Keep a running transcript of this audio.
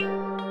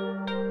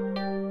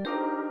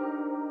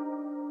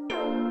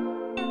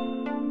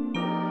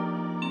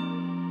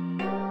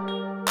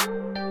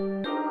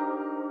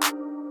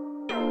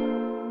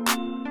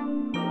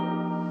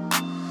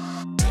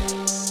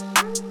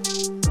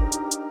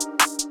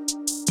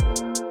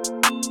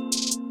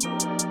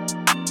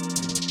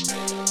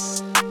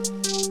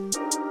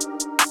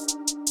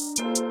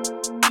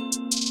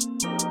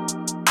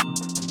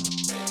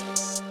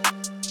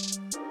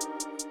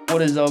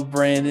What is up,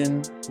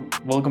 Brandon?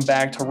 Welcome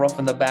back to Rough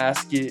in the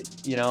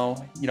Basket. You know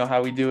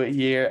how we do it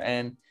here.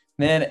 And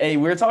man, hey,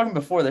 we were talking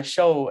before the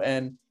show,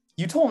 and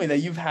you told me that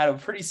you've had a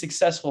pretty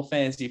successful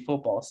fantasy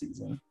football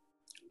season.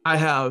 I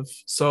have.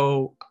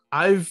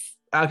 I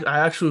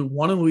actually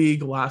won a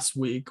league last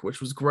week, which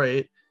was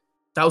great.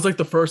 That was like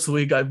the first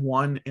league I've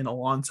won in a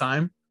long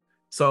time.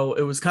 So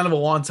it was kind of a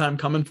long time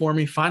coming for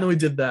me. Finally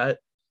did that.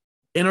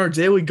 In our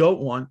daily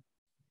GOAT one,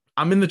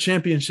 I'm in the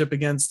championship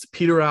against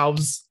Peter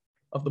Alves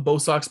of the Bo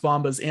Sox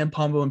Bombas and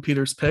Pombo and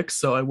Peter's picks.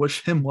 So I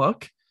wish him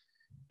luck.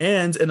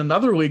 And in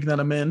another league that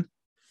I'm in,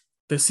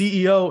 the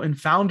CEO and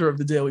founder of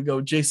the Daily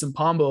GOAT, Jason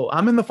Pombo,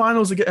 I'm in the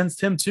finals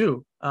against him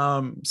too.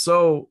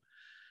 So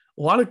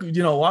a lot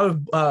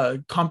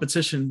of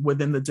competition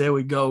within the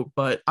Daily GOAT,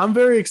 but I'm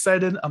very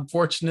excited. I'm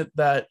fortunate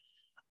that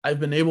I've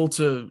been able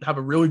to have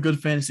a really good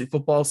fantasy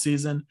football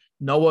season.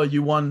 Noah,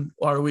 you won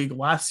our league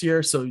last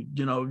year, so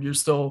you're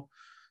still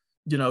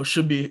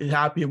should be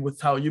happy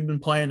with how you've been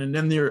playing. And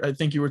then I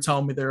think you were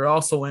telling me they're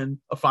also in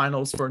a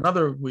finals for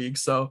another league,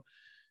 so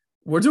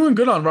we're doing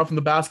good on Rough in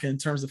the Basket in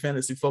terms of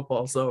fantasy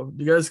football. So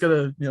you guys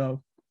gotta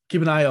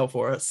keep an eye out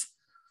for us.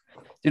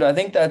 Dude, I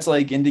think that's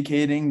like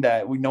indicating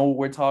that we know what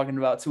we're talking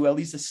about to at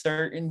least a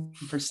certain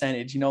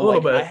percentage. A little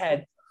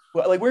bit.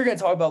 We're going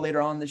to talk about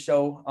later on in the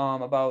show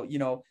about,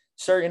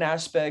 certain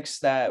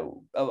aspects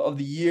of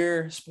the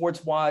year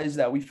sports wise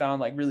that we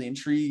found like really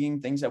intriguing,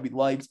 things that we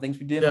liked, things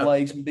we didn't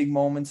like, some big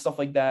moments, stuff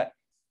like that.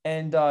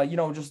 And,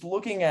 just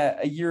looking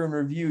at a year in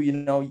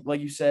review,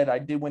 like you said, I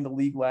did win the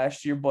league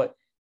last year, but,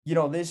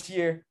 this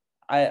year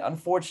I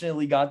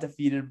unfortunately got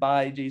defeated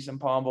by Jason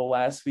Pombo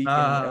last week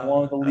in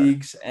one of the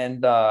leagues.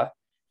 And, yeah,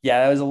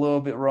 that was a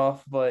little bit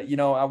rough, but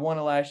I won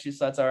it last year,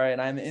 so that's all right.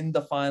 And I'm in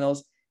the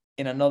finals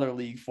in another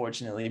league,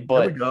 fortunately.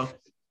 But there we go.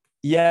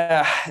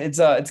 Yeah,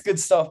 it's good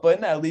stuff. But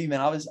in that league, man,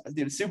 I was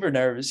super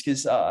nervous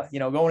because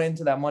going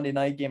into that Monday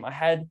night game, I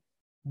had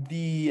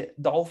the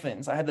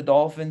Dolphins. I had the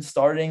Dolphins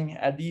starting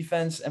at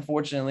defense.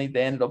 Unfortunately,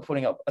 they ended up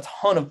putting up a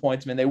ton of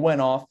points, man. They went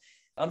off.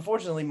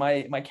 Unfortunately,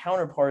 my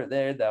counterpart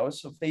there that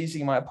was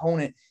facing my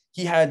opponent,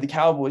 he had the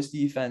Cowboys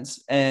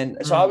defense.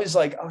 And so I was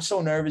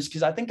so nervous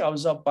because I think I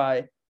was up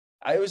by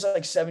it was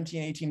like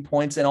 17, 18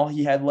 points, and all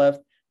he had left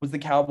was the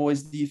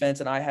Cowboys defense,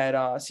 and I had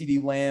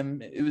CeeDee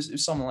Lamb. It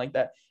was something like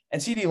that.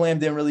 And CeeDee Lamb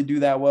didn't really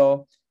do that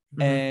well.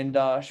 And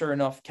sure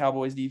enough,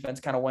 Cowboys defense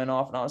kind of went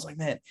off, and I was like,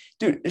 man,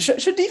 dude,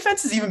 should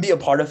defenses even be a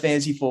part of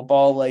fantasy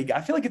football? Like,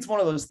 I feel like it's one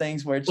of those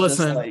things where it's just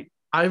like.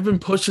 I've been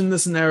pushing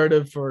this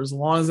narrative for as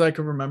long as I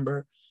can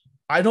remember.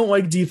 I don't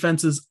like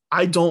defenses.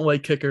 I don't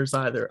like kickers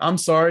either. I'm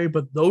sorry,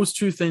 but those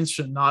two things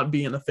should not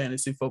be in a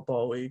fantasy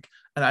football league.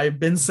 And I've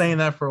been saying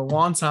that for a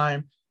long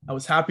time. I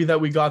was happy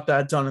that we got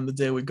that done in the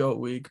Daily GOAT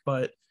week,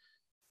 but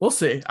we'll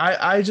see.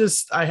 I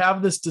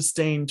have this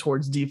disdain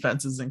towards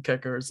defenses and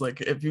kickers. Like,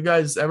 if you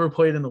guys ever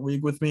played in the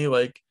league with me,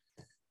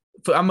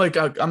 I'm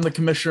the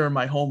commissioner of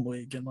my home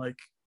league, and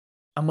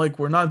I'm like,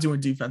 we're not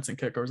doing defense and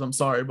kickers. I'm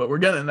sorry, but we're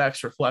getting an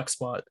extra flex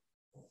spot.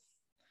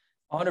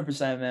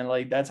 100%, man.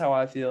 Like, that's how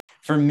I feel.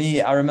 For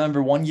me, I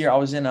remember one year I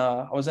was in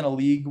a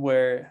league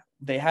where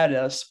they had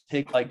us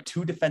pick like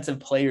two defensive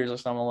players or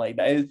something like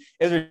that. It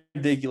was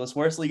ridiculous.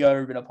 Worst league I've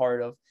ever been a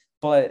part of.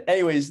 But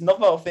anyways, enough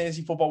about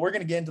fantasy football. We're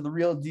going to get into the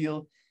real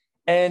deal.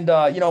 And,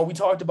 we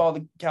talked about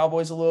the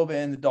Cowboys a little bit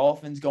and the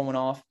Dolphins going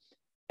off.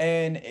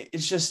 And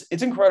it's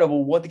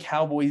incredible what the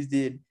Cowboys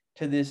did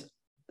to this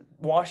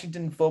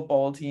Washington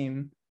football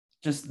team,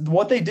 just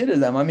what they did to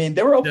them. I mean,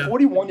 they were up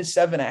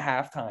 41-7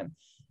 at halftime.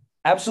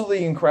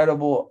 Absolutely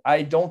incredible.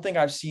 I don't think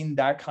I've seen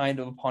that kind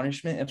of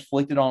punishment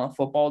inflicted on a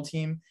football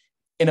team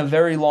in a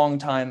very long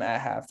time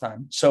at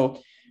halftime.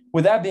 So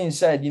with that being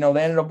said, they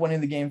ended up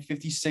winning the game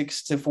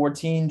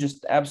 56-14,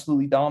 just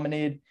absolutely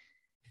dominated.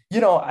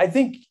 I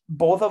think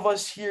both of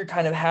us here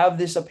kind of have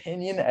this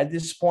opinion at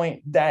this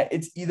point that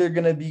it's either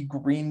going to be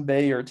Green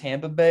Bay or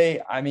Tampa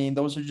Bay. I mean,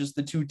 those are just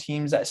the two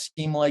teams that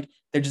seem like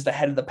they're just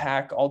ahead of the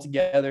pack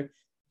altogether.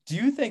 Do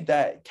you think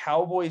that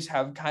Cowboys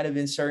have kind of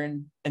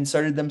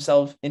inserted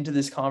themselves into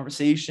this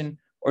conversation,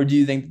 or do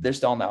you think that they're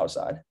still on the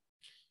outside?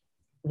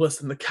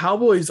 Listen, the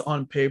Cowboys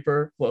on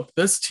paper, look,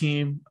 this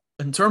team,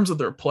 in terms of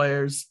their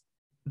players,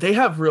 they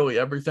have really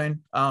everything.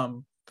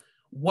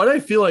 What I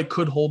feel like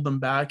could hold them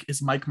back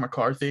is Mike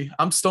McCarthy.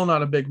 I'm still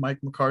not a big Mike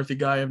McCarthy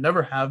guy. I've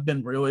never have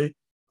been really.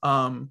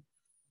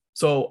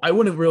 So I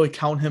wouldn't really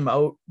count him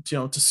out,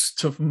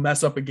 to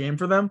mess up a game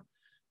for them.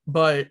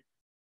 But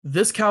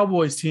this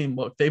Cowboys team,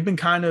 look, they've been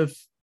kind of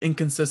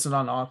inconsistent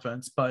on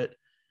offense, but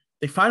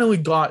they finally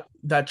got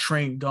that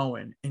train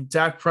going. And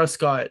Dak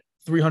Prescott,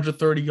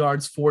 330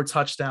 yards, 4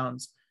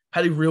 touchdowns,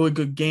 had a really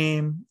good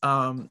game.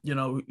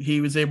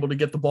 He was able to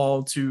get the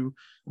ball to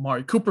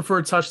Amari Cooper for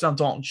a touchdown,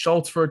 Dalton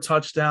Schultz for a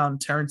touchdown,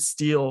 Terrence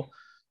Steele,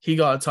 he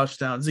got a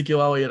touchdown,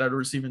 Ezekiel Elliott had a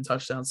receiving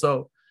touchdown.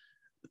 So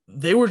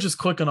they were just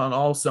clicking on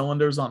all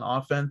cylinders on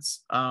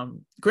offense.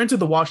 Granted,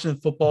 the Washington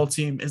football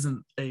team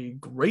isn't a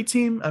great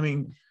team. I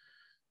mean,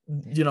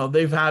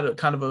 they've had a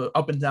kind of a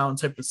up and down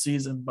type of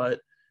season,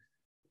 but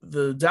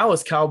the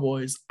Dallas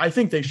Cowboys, I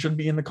think they should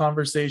be in the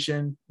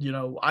conversation. You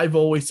know, I've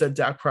always said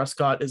Dak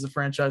Prescott is a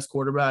franchise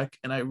quarterback,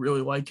 and I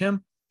really like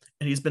him.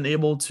 And he's been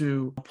able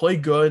to play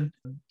good.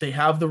 They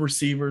have the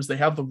receivers, they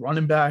have the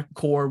running back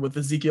core with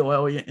Ezekiel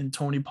Elliott and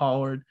Tony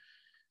Pollard.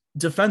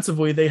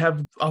 Defensively, they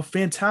have a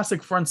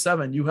fantastic front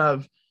seven. You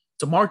have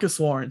DeMarcus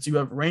Lawrence, you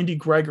have Randy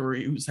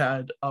Gregory, who's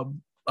had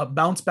a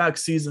bounce back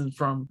season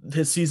from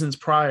his seasons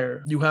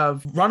prior. You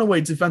have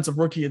runaway defensive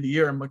rookie of the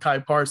year,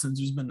 Mekhi Parsons,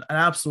 who's been an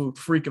absolute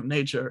freak of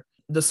nature.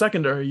 The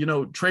secondary, you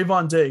know,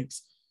 Trayvon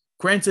Diggs.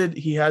 Granted,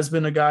 he has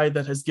been a guy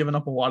that has given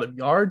up a lot of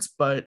yards,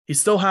 but he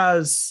still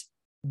has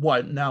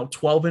 12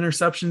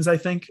 interceptions, I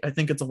think. I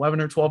think it's 11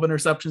 or 12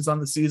 interceptions on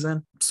the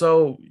season.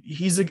 So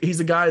he's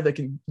a guy that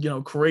can, you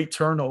know, create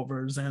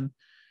turnovers, and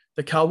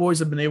the Cowboys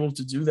have been able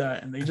to do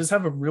that, and they just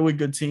have a really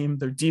good team.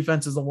 Their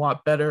defense is a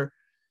lot better.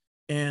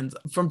 And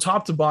from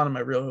top to bottom,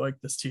 I really like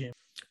this team.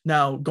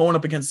 Now, going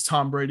up against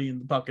Tom Brady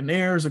and the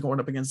Buccaneers, or going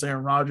up against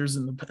Aaron Rodgers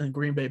and the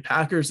Green Bay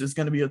Packers is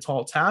going to be a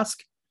tall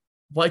task.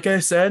 Like I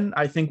said,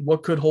 I think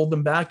what could hold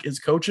them back is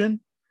coaching,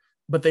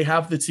 but they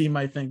have the team,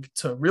 I think,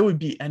 to really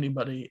beat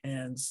anybody.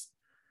 And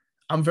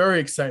I'm very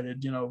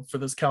excited, you know, for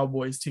this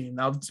Cowboys team.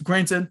 Now,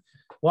 granted,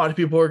 a lot of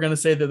people are going to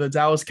say they're the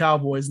Dallas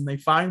Cowboys, and they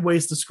find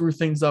ways to screw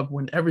things up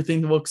when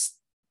everything looks,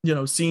 you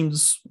know,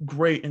 seems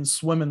great and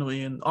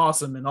swimmingly and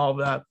awesome and all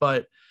that.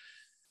 But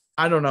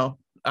I don't know.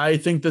 I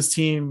think this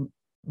team,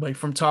 like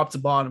from top to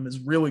bottom, is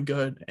really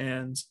good.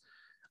 And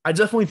I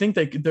definitely think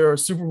they're a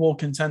Super Bowl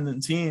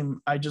contending team.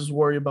 I just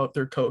worry about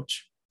their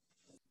coach.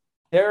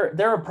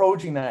 They're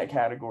approaching that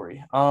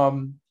category.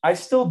 I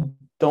still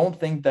don't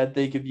think that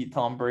they could beat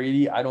Tom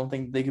Brady. I don't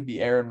think they could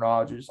beat Aaron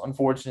Rodgers,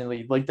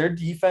 unfortunately. Like, their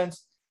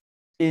defense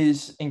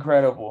is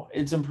incredible.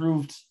 It's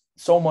improved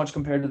so much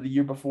compared to the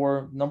year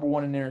before. Number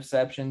one in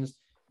interceptions.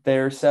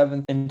 They're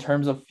seventh in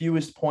terms of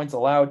fewest points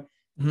allowed.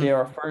 They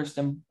are first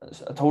in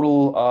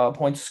total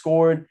points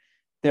scored.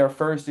 They're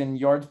first in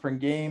yards per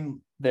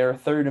game. They're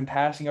third in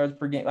passing yards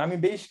per game. I mean,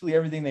 basically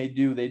everything they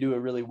do it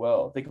really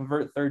well. They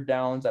convert third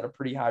downs at a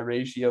pretty high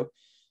ratio.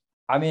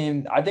 I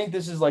mean, I think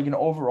this is like an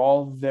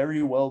overall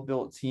very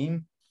well-built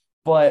team.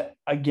 But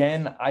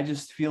again, I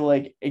just feel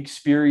like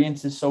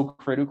experience is so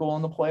critical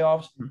in the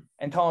playoffs.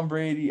 And Tom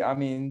Brady, I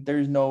mean,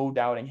 there's no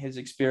doubting his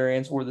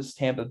experience or this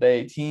Tampa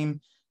Bay team.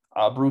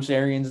 Bruce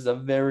Arians is a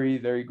very,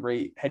 very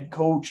great head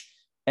coach.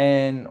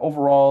 And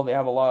overall, they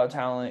have a lot of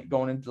talent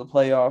going into the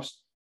playoffs,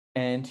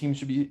 and teams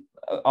should be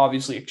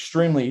obviously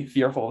extremely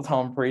fearful of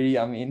Tom Brady.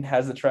 I mean,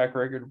 has the track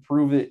record to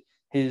prove it.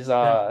 His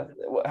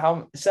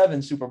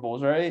 7 Super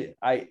Bowls, right?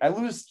 I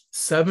lose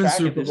 7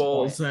 Super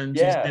Bowls and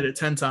he's made it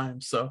 10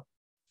 times. So,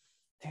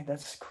 dude,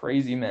 that's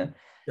crazy, man.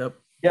 Yep.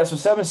 Yeah, so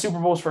 7 Super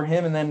Bowls for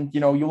him, and then, you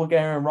know, you look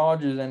at Aaron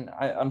Rodgers, and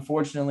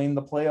unfortunately in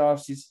the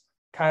playoffs, he's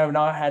kind of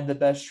not had the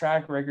best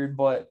track record,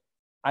 but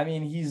I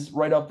mean, he's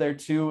right up there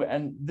too.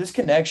 And this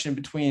connection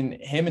between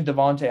him and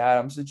Davante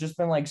Adams has just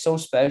been like so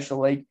special.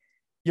 Like,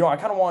 you know, I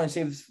kind of want to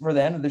save this for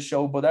the end of the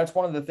show, but that's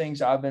one of the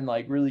things I've been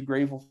like really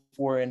grateful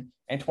for in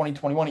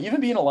 2021,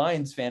 even being a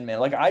Lions fan, man.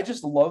 Like, I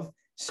just love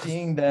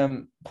seeing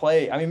them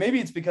play. I mean,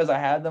 maybe it's because I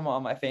had them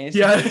on my fantasy.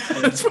 Yeah,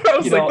 that's what I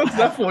was like. That's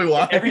definitely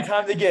why. Every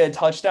time they get a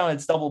touchdown,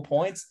 it's double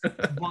points.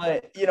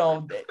 But, you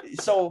know,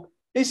 so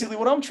basically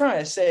what I'm trying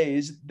to say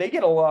is they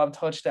get a lot of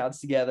touchdowns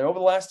together. Over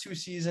the last 2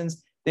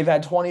 seasons, they've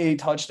had 28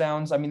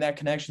 touchdowns. I mean, that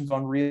connection's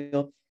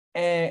unreal.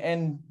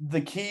 And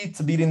the key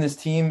to beating this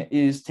team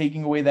is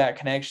taking away that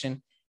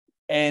connection.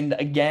 And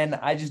again,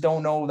 I just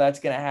don't know if that's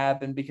going to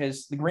happen,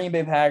 because the Green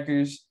Bay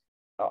Packers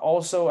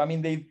also, I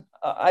mean,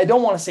 I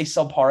don't want to say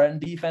subpar in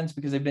defense,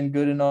 because they've been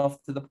good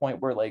enough to the point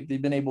where like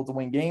they've been able to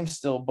win games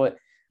still. But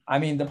I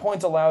mean, the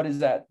points allowed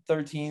is at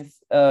 13th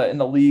in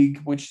the league,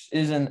 which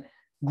isn't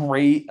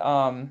great.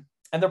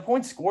 And their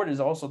points scored is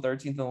also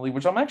 13th in the league,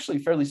 which I'm actually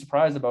fairly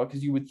surprised about,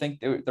 because you would think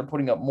they're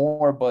putting up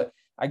more, but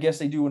I guess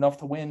they do enough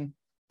to win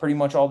pretty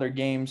much all their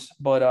games.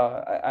 But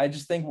I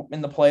just think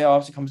in the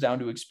playoffs, it comes down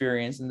to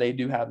experience, and they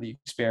do have the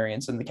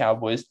experience, and the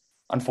Cowboys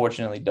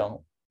unfortunately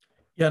don't.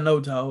 Yeah,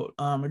 no doubt.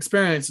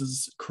 Experience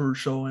is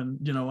crucial. And,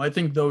 you know, I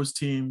think those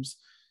teams,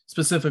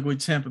 specifically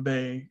Tampa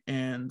Bay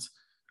and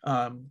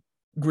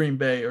Green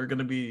Bay, are going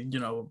to be, you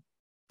know,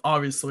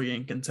 obviously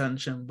in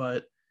contention.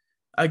 But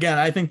again,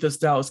 I think this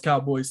Dallas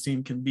Cowboys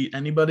team can beat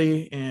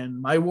anybody. And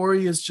my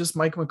worry is just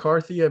Mike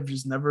McCarthy. I've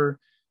just never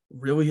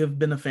really have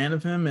been a fan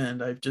of him.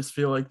 And I just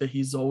feel like that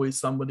he's always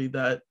somebody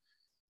that,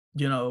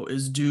 you know,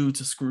 is due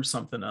to screw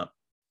something up.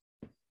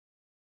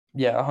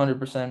 Yeah,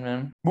 100%,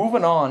 man.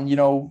 Moving on, you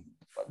know,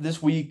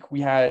 this week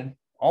we had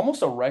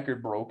almost a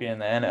record broken in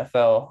the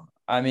NFL.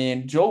 I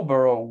mean, Joe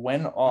Burrow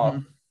went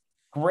off.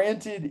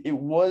 Granted, it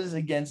was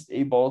against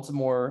a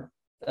Baltimore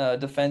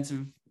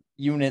defensive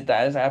unit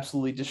that is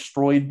absolutely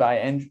destroyed by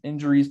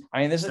injuries.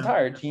 I mean, this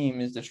entire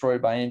team is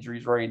destroyed by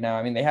injuries right now.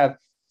 I mean, they have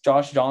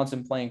Josh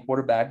Johnson playing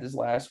quarterback this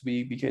last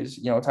week because,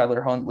 you know,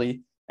 Tyler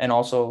Huntley and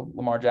also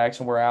Lamar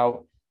Jackson were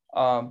out.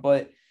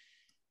 But,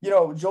 you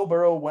know, Joe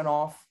Burrow went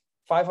off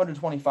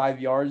 525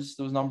 yards.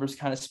 Those numbers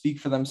kind of speak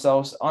for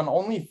themselves on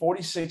only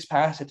 46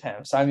 pass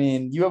attempts. I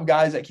mean, you have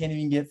guys that can't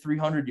even get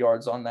 300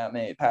 yards on that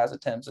many pass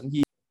attempts, and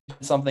he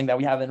did something that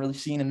we haven't really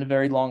seen in a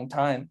very long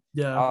time.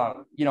 Yeah.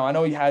 I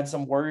know you had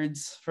some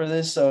words for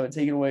this, so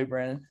take it away,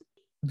 Brandon.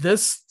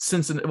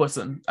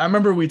 Listen, I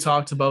remember we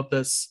talked about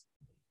this.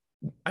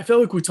 I feel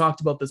like we talked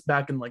about this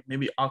back in like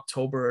maybe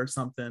October or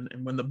something.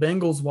 And when the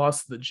Bengals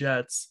lost to the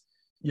Jets,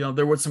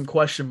 there were some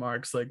question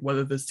marks, like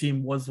whether this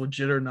team was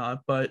legit or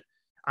not. But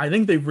I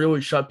think they've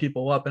really shut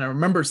people up. And I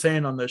remember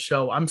saying on this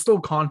show, I'm still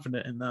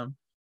confident in them,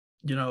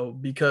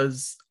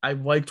 because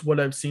I've liked what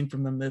I've seen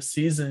from them this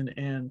season.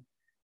 And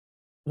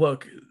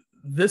look,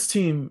 this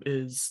team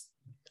is,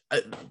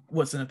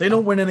 listen, if they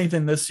don't win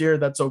anything this year,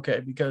 that's okay,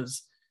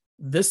 because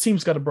this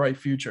team's got a bright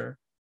future.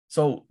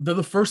 So they're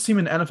the first team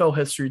in NFL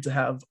history to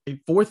have a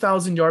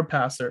 4,000-yard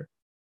passer,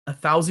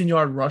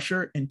 1,000-yard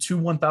rusher, and 2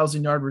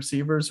 1,000-yard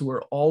receivers who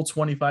are all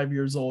 25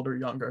 years old or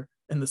younger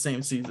in the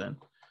same season.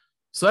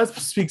 So that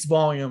speaks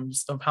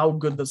volumes of how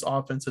good this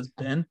offense has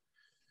been.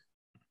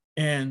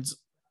 And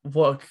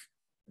look,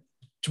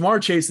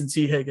 Ja'Marr Chase and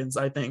T. Higgins,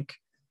 I think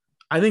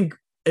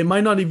it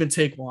might not even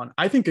take long.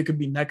 I think it could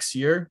be next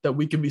year that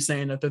we could be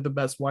saying that they're the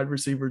best wide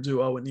receiver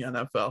duo in the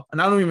NFL. And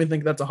I don't even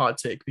think that's a hot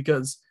take,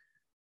 because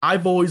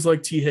I've always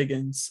liked T.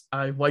 Higgins.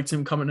 I liked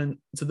him coming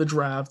into the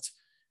draft,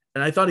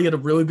 and I thought he had a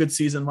really good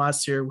season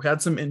last year. We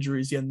had some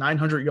injuries. He had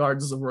 900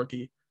 yards as a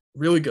rookie.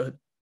 Really good.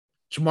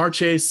 Ja'Marr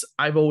Chase,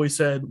 I've always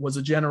said, was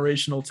a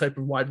generational type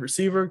of wide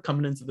receiver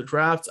coming into the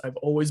draft. I've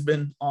always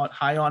been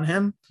high on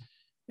him,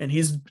 and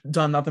he's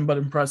done nothing but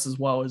impress as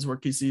well his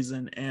rookie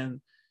season.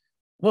 And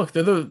look,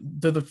 they're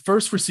the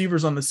first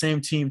receivers on the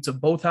same team to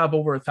both have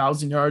over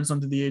 1,000 yards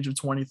under the age of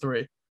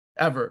 23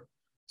 ever.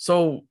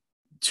 So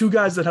two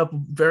guys that have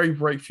very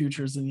bright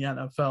futures in the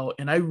NFL.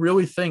 And I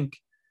really think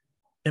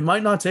it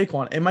might not take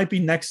long. It might be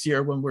next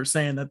year when we're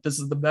saying that this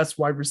is the best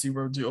wide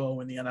receiver duo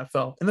in the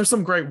NFL. And there's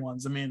some great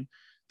ones. I mean,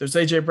 there's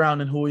A.J.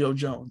 Brown and Julio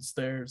Jones.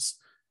 There's,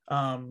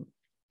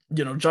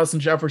 Justin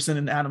Jefferson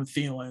and Adam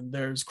Thielen.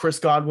 There's Chris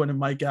Godwin and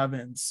Mike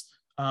Evans.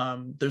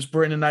 There's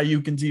Brandon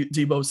Ayuk and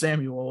Deebo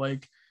Samuel.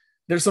 Like,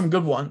 there's some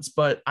good ones,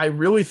 but I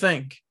really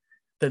think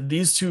that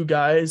these two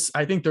guys,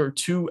 I think there are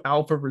two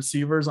alpha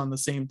receivers on the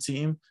same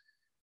team.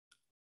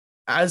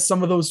 As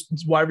some of those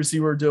wide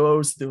receiver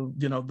duos,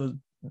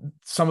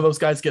 some of those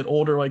guys get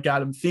older, like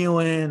Adam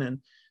Thielen, and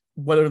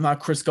whether or not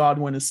Chris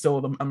Godwin is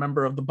still a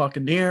member of the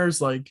Buccaneers,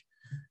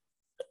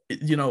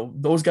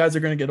 those guys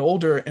are going to get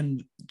older,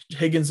 and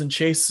Higgins and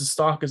Chase's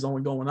stock is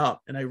only going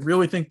up. And I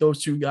really think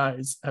those two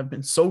guys have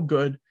been so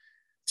good.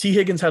 T.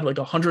 Higgins had like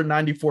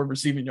 194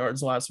 receiving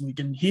yards last week,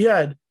 and he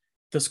had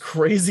this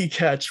crazy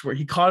catch where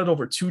he caught it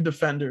over 2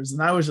 defenders.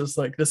 And I was just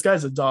like, this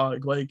guy's a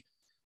dog, like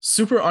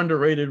super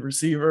underrated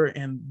receiver.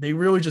 And they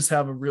really just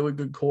have a really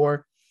good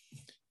core.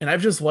 And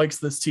I've just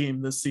liked this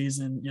team this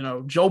season.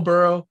 Joe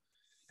Burrow,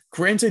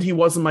 granted, he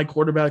wasn't my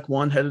quarterback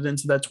one headed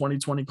into that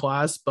 2020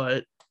 class,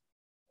 but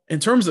in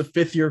terms of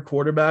 5th-year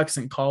quarterbacks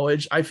in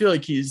college, I feel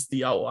like he's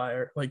the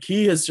outlier. Like,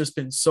 he has just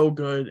been so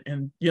good.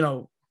 And,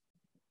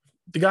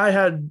 the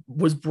guy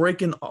was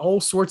breaking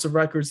all sorts of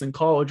records in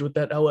college with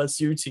that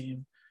LSU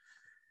team.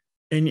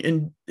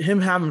 And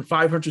him having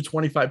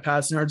 525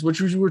 passing yards,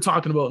 which we were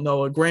talking about,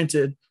 Noah.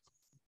 Granted,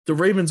 the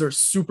Ravens are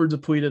super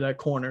depleted at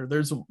corner.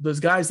 There's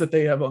guys that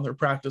they have on their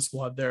practice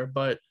squad there,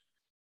 but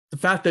the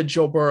fact that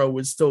Joe Burrow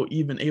was still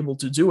even able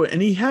to do it,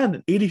 and he had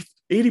an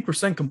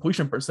 80%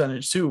 completion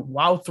percentage too,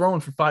 while throwing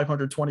for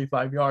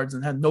 525 yards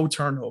and had no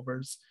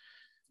turnovers.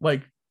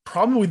 Like,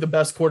 probably the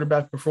best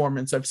quarterback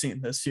performance I've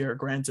seen this year.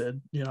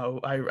 Granted,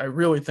 I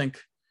really think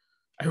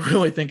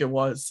it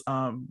was.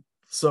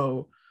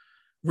 So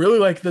really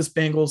like this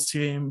Bengals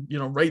team.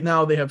 Right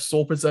now they have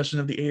sole possession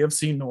of the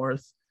AFC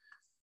North.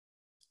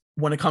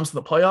 When it comes to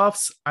the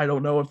playoffs, I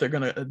don't know if they're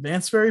going to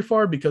advance very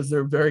far because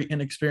they're very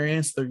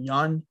inexperienced. They're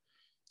young.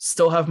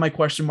 Still have my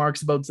question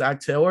marks about Zach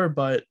Taylor,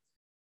 but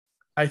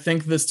I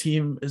think this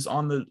team is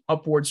on the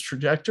upwards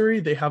trajectory.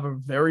 They have a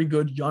very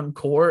good young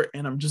core,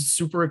 and I'm just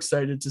super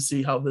excited to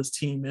see how this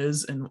team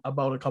is in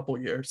about a couple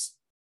of years.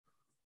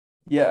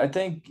 Yeah, I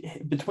think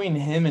between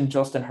him and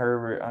Justin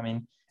Herbert,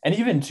 and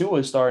even Tua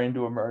is starting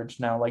to emerge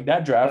now. Like,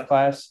 that draft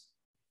class,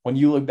 when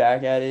you look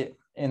back at it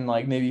in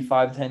like maybe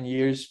 5-10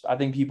 years, I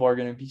think people are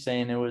going to be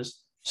saying it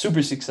was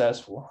super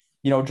successful.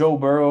 Joe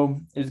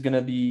Burrow is going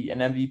to be an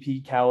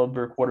MVP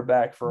caliber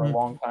quarterback for a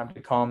long time to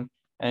come.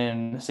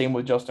 And same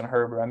with Justin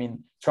Herbert.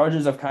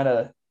 Chargers have kind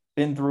of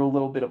been through a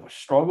little bit of a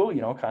struggle,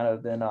 kind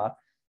of been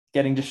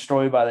getting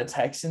destroyed by the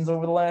Texans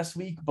over the last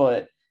week.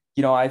 But,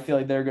 I feel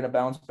like they're going to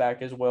bounce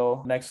back as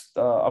well next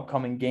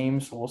upcoming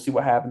games. So we'll see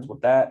what happens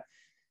with that.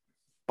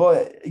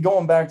 But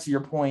going back to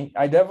your point,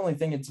 I definitely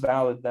think it's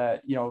valid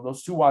that,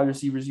 those 2 wide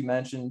receivers you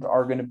mentioned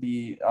are going to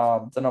be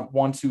the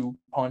 1-2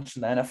 punch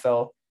in the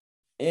NFL.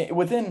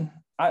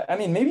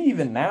 Maybe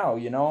even now,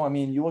 you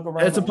look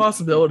around. It's a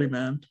possibility,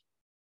 man.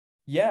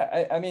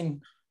 Yeah,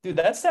 dude,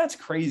 that's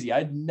crazy.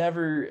 I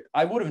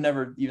would have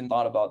never even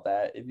thought about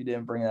that if you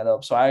didn't bring that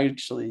up. So I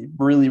actually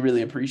really,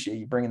 really appreciate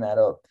you bringing that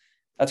up.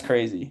 That's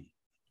crazy.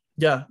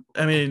 Yeah,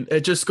 I mean,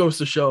 it just goes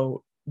to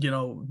show,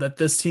 that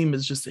this team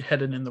is just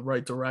headed in the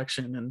right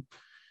direction. And,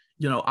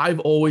 I've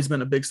always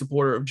been a big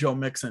supporter of Joe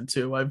Mixon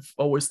too. I've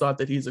always thought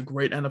that he's a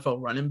great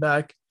NFL running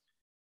back.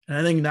 And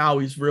I think now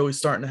he's really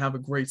starting to have a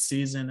great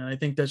season. And I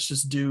think that's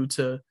just due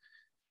to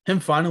him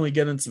finally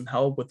getting some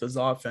help with his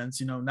offense.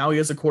 Now he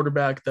has a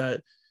quarterback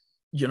that,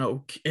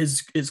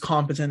 is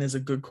competent, is a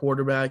good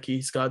quarterback.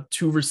 He's got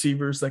two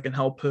receivers that can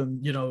help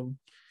him,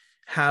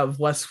 have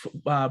less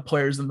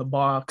players in the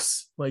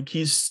box. Like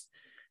he's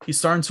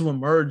starting to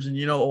emerge. And,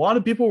 a lot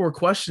of people were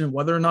questioning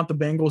whether or not the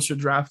Bengals should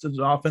draft an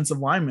offensive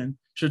lineman,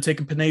 should have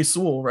taken Penei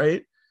Sewell,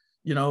 right?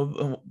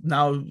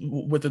 Now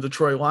with the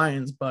Detroit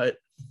Lions. But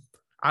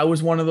I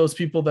was one of those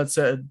people that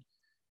said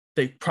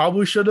they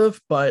probably should have.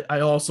 But I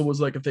also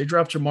was like, if they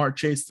draft Jamar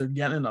Chase, they're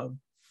getting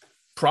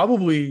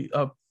probably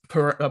a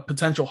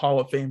potential Hall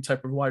of Fame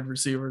type of wide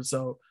receiver.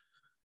 So,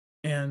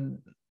 and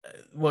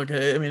look,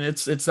 I mean,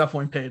 it's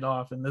definitely paid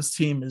off. And this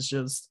team is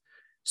just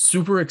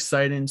super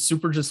exciting,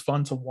 super just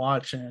fun to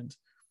watch. And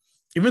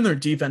even their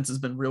defense has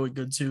been really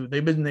good too.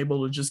 They've been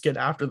able to just get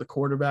after the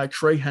quarterback.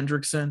 Trey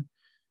Hendrickson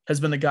has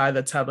been a guy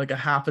that's had like a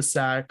half a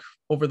sack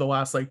over the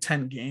last like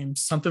 10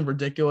 games, something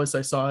ridiculous.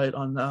 I saw it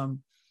on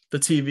the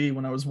TV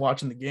when I was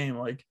watching the game.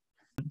 Like,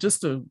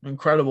 just an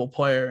incredible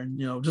player, and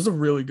just a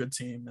really good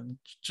team, and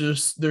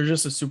they're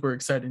just a super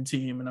exciting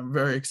team, and I'm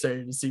very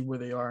excited to see where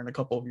they are in a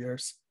couple of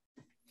years.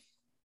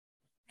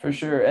 For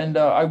sure. And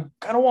I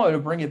kind of wanted to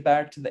bring it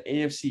back to the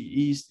AFC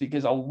East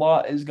because a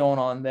lot is going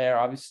on there.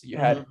 Obviously, you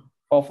had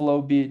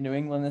Buffalo beat New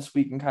England this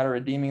week and kind of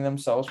redeeming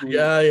themselves.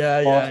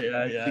 Yeah.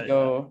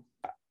 Go.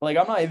 Like,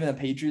 I'm not even a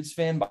Patriots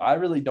fan, but I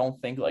really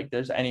don't think like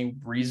there's any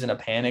reason to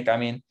panic. I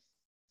mean,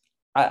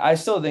 I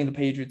still think the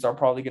Patriots are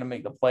probably going to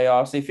make the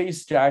playoffs. They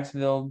face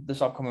Jacksonville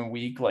this upcoming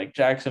week. Like,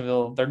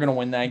 Jacksonville, they're going to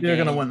win that game.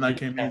 They're going to win that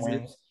game easy.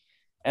 Wins.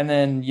 And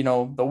then,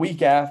 the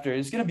week after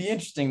is going to be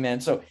interesting, man.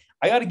 So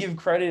I got to give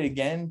credit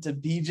again to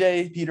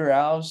Peter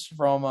Alves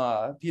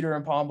from Peter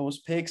and Pombo's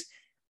Picks.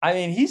 I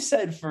mean, he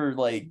said for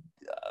like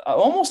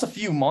almost a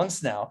few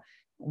months now,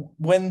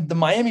 when the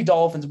Miami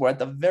Dolphins were at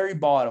the very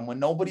bottom, when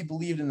nobody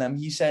believed in them,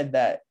 he said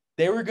that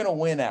they were going to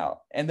win out,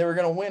 and they were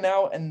going to win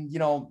out and,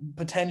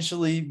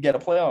 potentially get a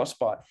playoff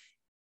spot.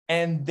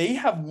 And they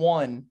have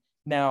won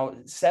now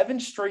 7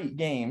 straight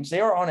games.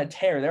 They are on a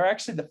tear. They're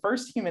actually the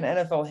first team in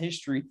NFL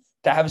history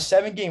to have a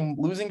 7-game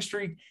losing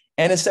streak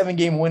and a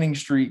 7-game winning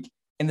streak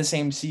in the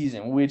same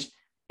season, which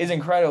is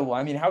incredible.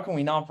 I mean, how can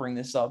we not bring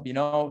this up?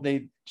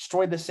 They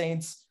destroyed the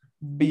Saints,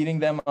 beating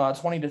them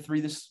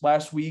 20-3 this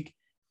last week.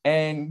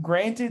 And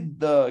granted,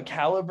 the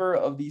caliber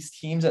of these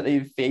teams that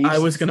they've faced, I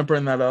was going to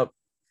bring that up.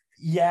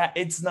 Yeah,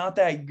 it's not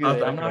that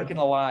good. I'm not going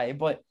to lie,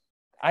 but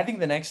I think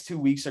the next 2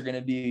 weeks are going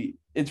to be,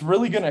 it's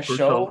really going to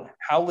show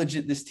how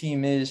legit this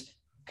team is,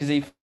 because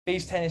they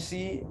face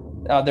Tennessee.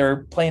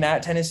 They're playing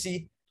at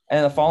Tennessee,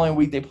 and the following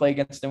week they play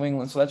against New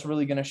England. So that's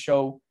really going to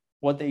show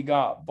what they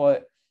got.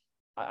 But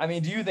I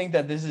mean, do you think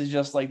that this is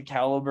just like the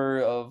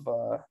caliber of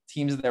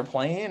teams that they're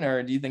playing,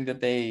 or do you think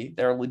that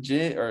they're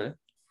legit? Or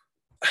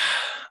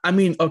I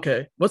mean,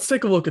 okay, let's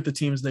take a look at the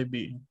teams they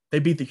beat. They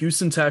beat the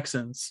Houston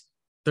Texans.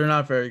 They're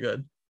not very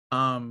good.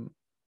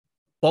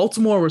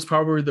 Baltimore was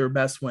probably their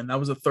best win. That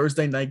was a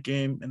Thursday night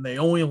game, and they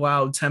only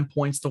allowed 10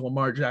 points to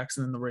Lamar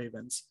Jackson and the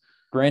Ravens.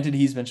 Granted,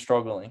 he's been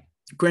struggling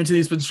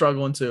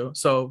too.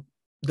 So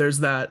there's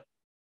that.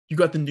 You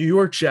got the New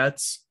York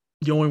Jets.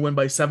 You only win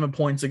by 7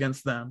 points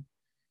against them.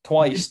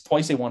 Twice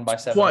they won by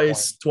 7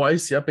 points.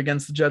 Twice, yep,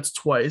 against the Jets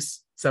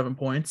twice, 7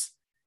 points.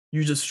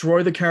 You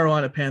destroy the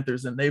Carolina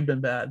Panthers, and they've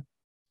been bad.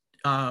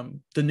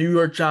 The New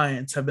York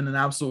Giants have been an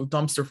absolute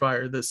dumpster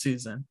fire this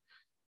season.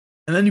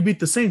 And then you beat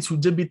the Saints, who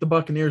did beat the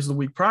Buccaneers the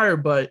week prior,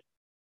 but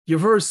you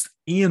versed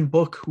Ian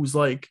Book, who's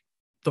like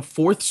the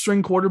 4th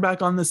string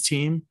quarterback on this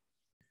team.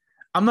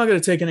 I'm not going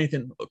to take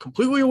anything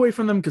completely away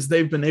from them because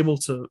they've been able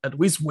to at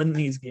least win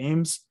these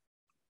games.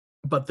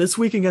 But this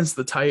week against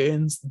the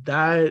Titans,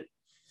 that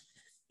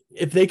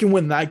if they can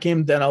win that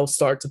game, then I'll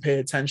start to pay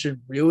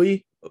attention,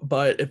 really.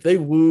 But if they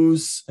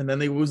lose and then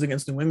they lose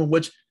against New England,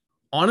 which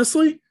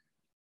honestly,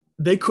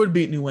 they could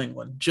beat New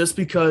England just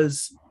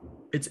because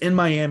it's in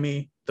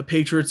Miami. The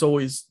Patriots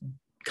always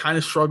kind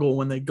of struggle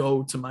when they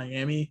go to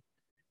Miami.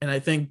 And I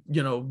think,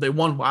 they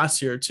won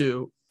last year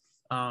too,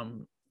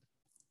 when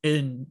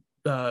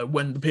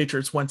the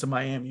Patriots went to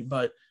Miami.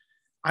 But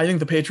I think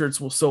the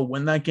Patriots will still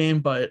win that game.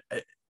 But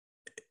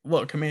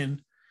look, I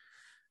mean,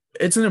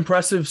 it's an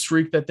impressive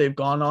streak that they've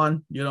gone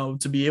on,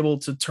 to be able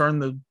to turn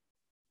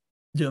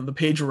the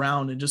page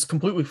around and just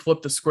completely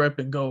flip the script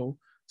and go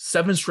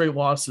 7 straight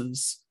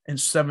losses and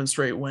 7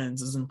 straight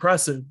wins is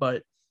impressive.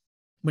 But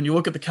when you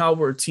look at the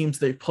caliber of teams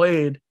they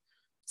played,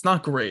 it's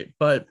not great.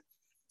 But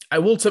I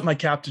will tip my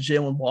cap to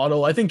Jalen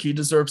Waddle. I think he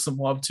deserves some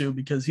love too,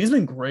 because he's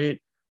been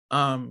great.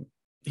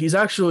 He's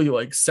actually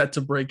like set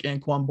to break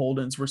Anquan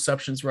Bolden's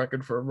receptions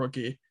record for a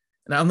rookie.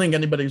 And I don't think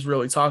anybody's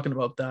really talking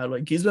about that.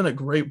 Like, he's been a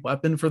great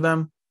weapon for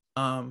them.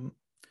 And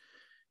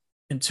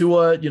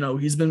Tua,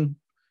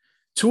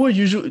 Tua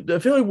usually, I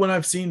feel like when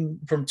I've seen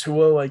from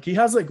Tua, like he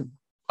has like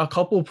a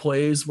couple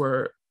plays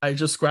where I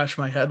just scratched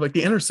my head. Like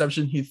the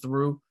interception he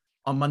threw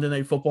on Monday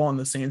Night Football in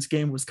the Saints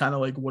game was kind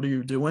of like, what are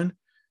you doing?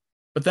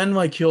 But then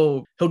like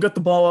he'll get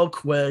the ball out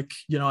quick.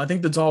 You know, I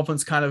think the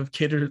Dolphins kind of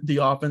catered the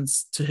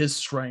offense to his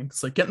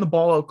strengths, like getting the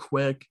ball out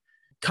quick,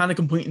 kind of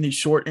completing these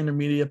short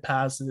intermediate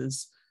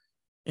passes.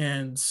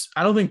 And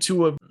I don't think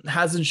Tua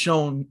hasn't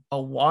shown a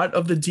lot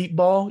of the deep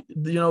ball,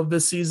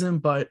 this season,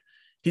 but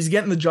he's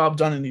getting the job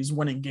done and he's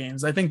winning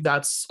games. I think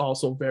that's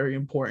also very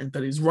important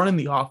that he's running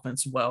the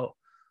offense well.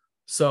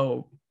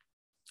 So,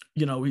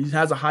 he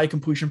has a high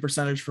completion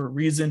percentage for a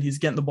reason. He's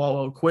getting the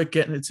ball out quick,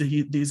 getting it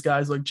to these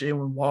guys like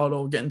Jalen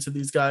Waddle, getting to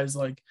these guys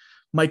like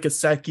Mike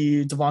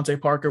Gesicki, Devontae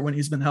Parker when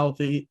he's been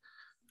healthy.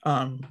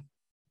 So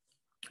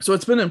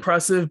it's been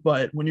impressive,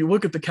 but when you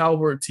look at the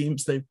caliber of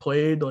teams they've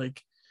played,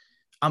 like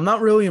I'm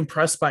not really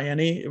impressed by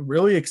any,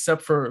 really,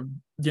 except for,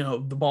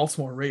 the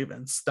Baltimore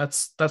Ravens.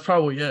 That's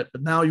probably it.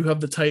 But now you have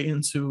the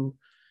Titans who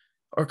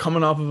are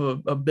coming off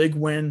of a big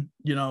win,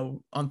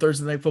 on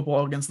Thursday Night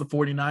Football against the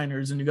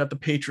 49ers, and you got the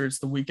Patriots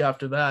the week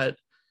after that.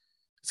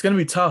 It's going to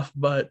be tough,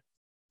 but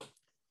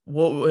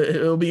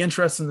it'll be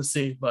interesting to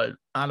see. But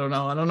I don't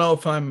know. I don't know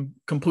if I'm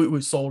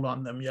completely sold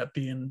on them yet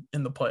being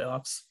in the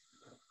playoffs.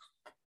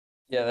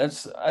 Yeah,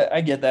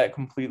 I get that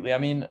completely. I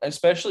mean,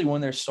 especially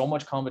when there's so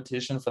much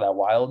competition for that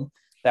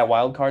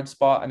wild card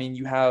spot. I mean,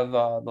 you have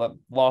the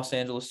Los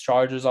Angeles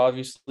Chargers,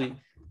 obviously.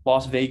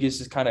 Las Vegas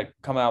has kind of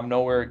come out of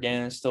nowhere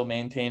again and still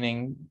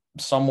maintaining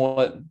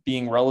somewhat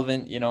being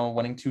relevant,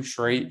 winning 2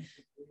 straight.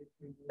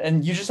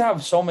 And you just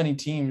have so many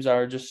teams that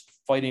are just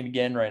fighting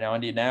again right now.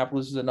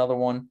 Indianapolis is another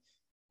one.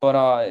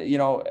 But,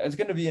 it's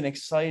going to be an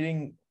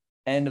exciting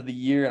end of the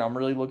year, and I'm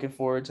really looking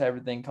forward to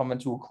everything coming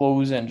to a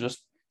close and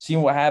just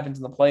seeing what happens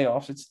in the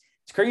playoffs. It's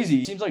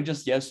crazy. It seems like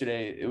just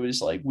yesterday it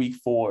was like week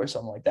 4 or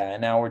something like that,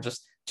 and now we're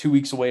just 2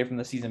 weeks away from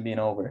the season being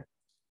over.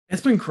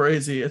 It's been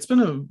crazy. It's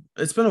been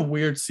a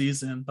weird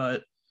season,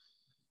 but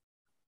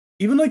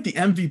even like the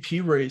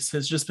MVP race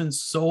has just been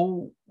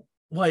so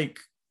like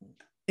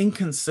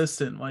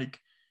inconsistent. Like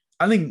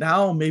I think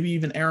now maybe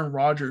even Aaron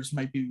Rodgers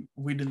might be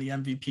leading the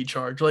MVP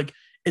charge. Like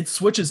it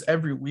switches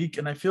every week,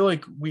 and I feel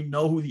like we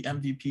know who the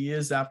MVP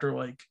is after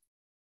like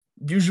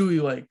usually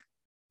like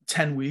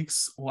 10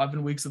 weeks,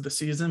 11 weeks of the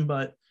season,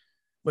 but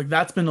like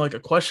that's been like a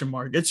question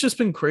mark. It's just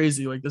been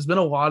crazy. Like there's been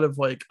a lot of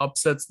like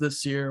upsets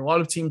this year. A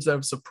lot of teams that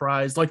have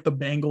surprised, like the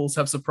Bengals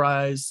have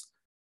surprised.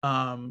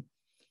 Trying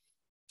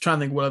to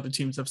think what other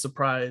teams have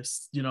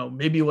surprised.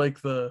 Maybe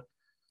like the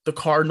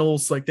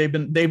Cardinals, like they've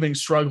been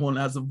struggling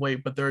as of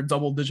late, but they're a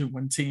double-digit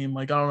win team.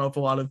 Like I don't know if a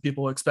lot of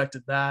people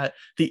expected that.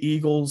 The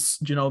Eagles,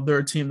 they're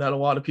a team that a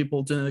lot of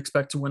people didn't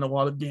expect to win a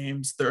lot of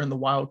games. They're in the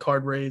wild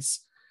card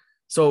race.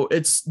 So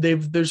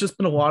there's just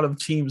been a lot of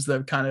teams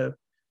that kind of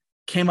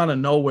came out of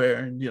nowhere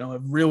and,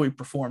 have really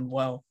performed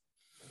well.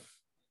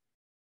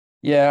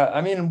 Yeah. I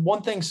mean,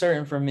 one thing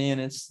certain for me,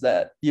 and it's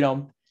that,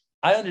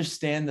 I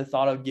understand the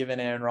thought of giving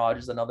Aaron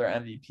Rodgers another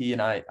MVP.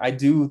 And I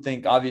do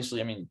think, obviously,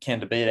 I mean, can't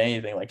debate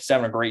anything, like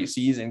having a great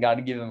season, got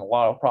to give him a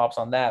lot of props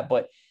on that.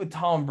 But with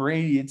Tom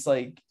Brady, it's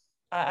like,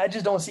 I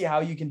just don't see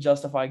how you can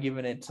justify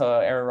giving it to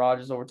Aaron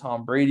Rodgers over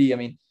Tom Brady. I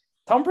mean,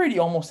 Tom Brady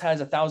almost has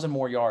 1,000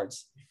 more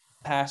yards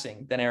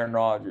passing than Aaron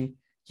Rodgers.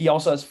 He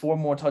also has 4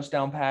 more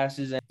touchdown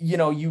passes. And,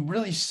 you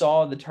really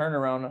saw the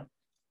turnaround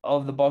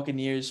of the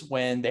Buccaneers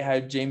when they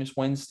had Jameis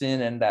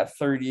Winston and that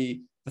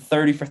 30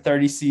 for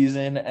 30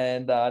 season.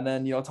 And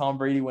then, Tom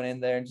Brady went in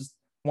there and just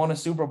won a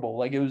Super Bowl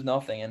like it was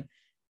nothing. And,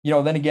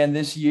 then again,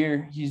 this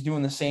year he's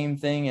doing the same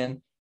thing.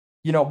 And,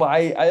 but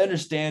I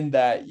understand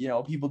that,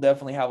 people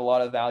definitely have a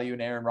lot of value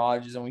in Aaron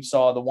Rodgers. And we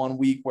saw the 1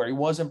 week where he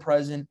wasn't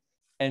present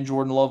and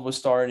Jordan Love was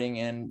starting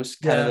and it was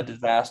kind of a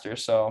disaster.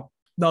 So,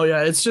 no,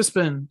 yeah, it's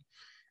been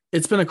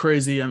a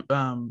crazy,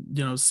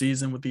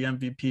 season with the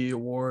MVP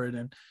award.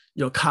 And,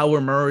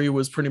 Kyler Murray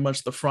was pretty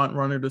much the front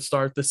runner to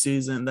start the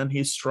season. Then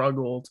he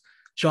struggled.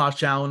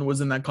 Josh Allen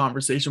was in that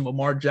conversation.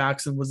 Lamar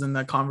Jackson was in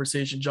that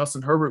conversation.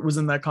 Justin Herbert was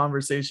in that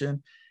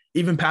conversation.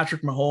 Even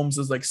Patrick Mahomes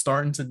is like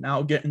starting to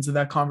now get into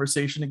that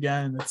conversation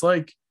again. It's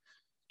like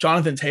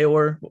Jonathan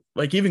Taylor,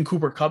 like even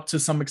Cooper Kupp to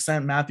some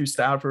extent, Matthew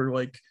Stafford,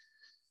 like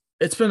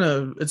it's been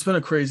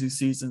a crazy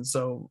season.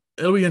 So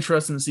it'll be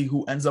interesting to see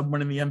who ends up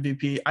winning the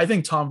MVP. I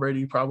think Tom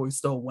Brady probably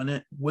still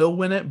will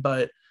win it,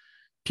 but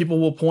people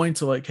will point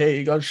to like, hey,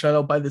 he got shut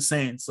out by the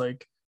Saints.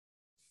 Like,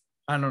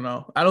 I don't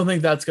know. I don't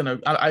think that's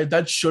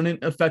that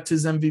shouldn't affect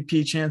his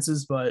MVP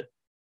chances, but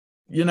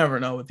you never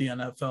know with the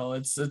NFL.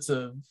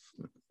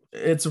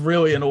 It's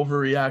really an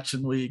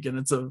overreaction league, and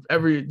it's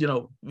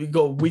we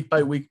go week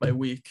by week by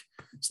week.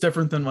 It's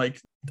different than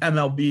like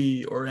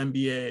MLB or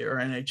NBA or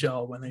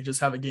NHL when they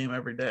just have a game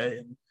every day,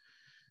 and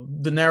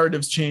the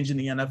narratives change in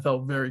the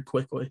NFL very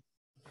quickly.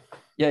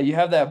 Yeah, you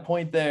have that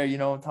point there.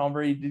 Tom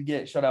Brady did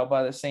get shut out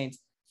by the Saints,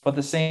 but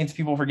the Saints,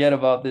 people forget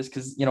about this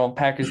because,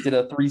 Packers did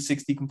a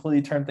 360,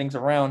 completely turned things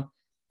around.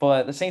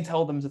 But the Saints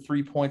held them to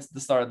 3 points at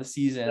the start of the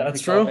season.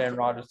 That's true. Aaron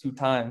Rodgers 2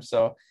 times.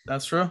 So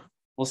that's true.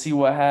 We'll see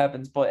what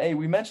happens. But, hey,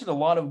 we mentioned a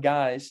lot of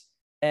guys.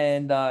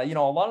 And, a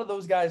lot of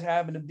those guys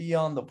happen to be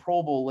on the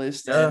Pro Bowl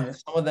list. And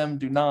some of them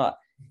do not.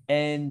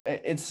 And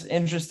it's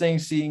interesting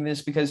seeing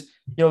this because,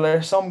 there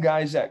are some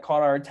guys that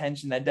caught our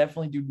attention that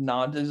definitely do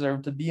not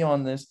deserve to be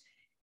on this.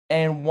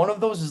 And one of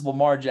those is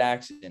Lamar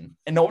Jackson.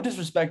 And no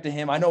disrespect to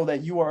him. I know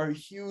that you are a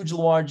huge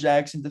Lamar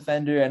Jackson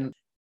defender and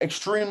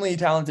extremely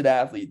talented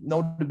athlete.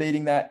 No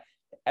debating that.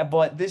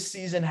 But this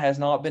season has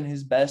not been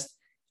his best.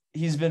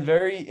 He's been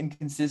very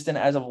inconsistent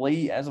as of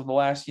late, as of the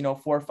last, 4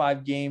 or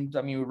 5 games.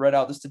 I mean, we read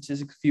out the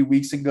statistics a few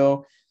weeks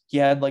ago. He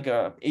had like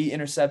 8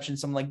 interceptions,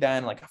 something like that,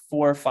 in like a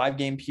 4 or 5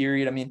 game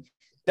period. I mean,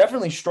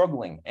 definitely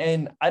struggling.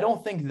 And I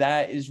don't think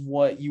that is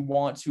what you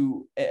want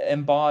to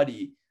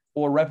embody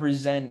or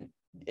represent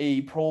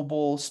a Pro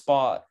Bowl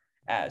spot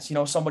as,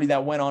 somebody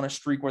that went on a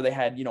streak where they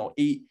had,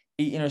 eight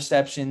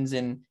interceptions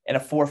in a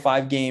 4 or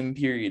 5 game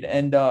period.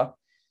 And,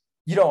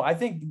 I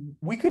think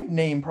we could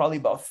name probably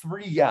about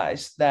 3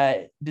 guys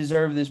that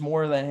deserve this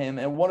more than him.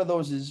 And one of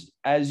those is,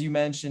 as you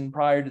mentioned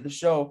prior to the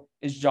show,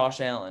 is Josh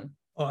Allen.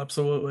 Oh,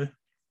 absolutely.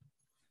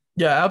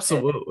 Yeah,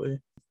 absolutely.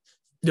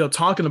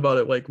 Talking about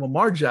it, like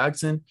Lamar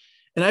Jackson,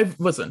 and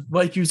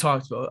like you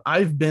talked about,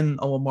 I've been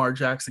a Lamar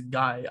Jackson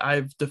guy.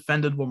 I've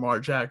defended Lamar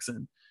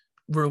Jackson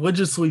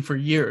religiously for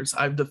years.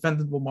 I've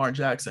defended Lamar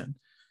Jackson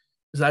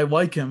because I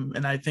like him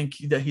and I think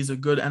that he's a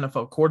good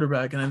NFL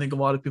quarterback. And I think a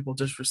lot of people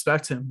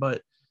disrespect him,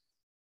 but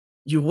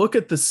you look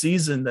at the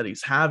season that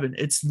he's having,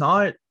 it's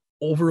not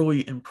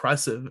overly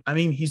impressive. I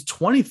mean, he's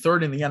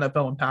 23rd in the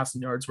NFL in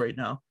passing yards right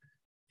now.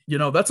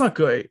 That's not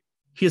good.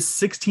 He has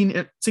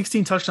 16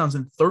 touchdowns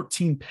and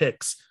 13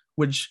 picks,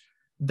 which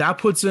that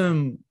puts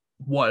him,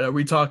 what are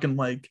we talking,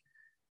 like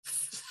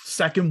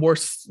second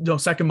worst,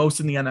 second most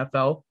in the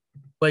NFL?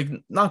 Like,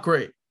 not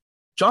great.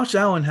 Josh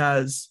Allen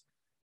has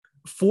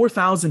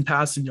 4,000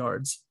 passing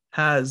yards,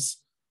 he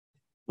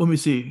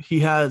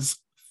has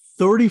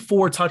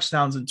 34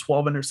 touchdowns and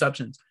 12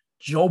 interceptions.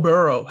 Joe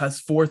Burrow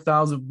has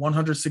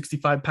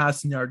 4,165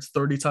 passing yards,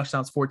 30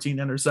 touchdowns, 14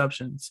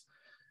 interceptions.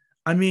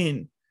 I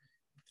mean,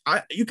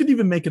 you could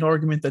even make an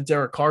argument that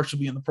Derek Carr should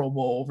be in the Pro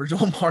Bowl over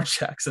Lamar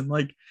Jackson.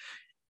 Like,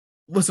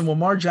 listen,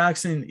 Lamar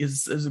Jackson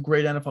is a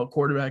great NFL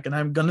quarterback, and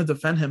I'm going to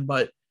defend him,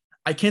 but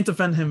I can't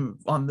defend him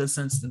on this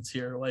instance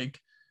here. Like,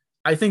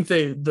 I think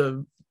they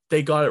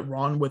got it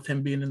wrong with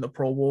him being in the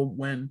Pro Bowl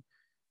when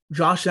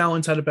Josh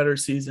Allen's had a better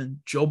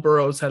season. Joe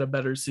Burrow's had a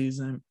better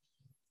season.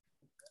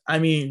 I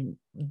mean,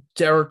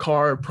 Derek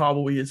Carr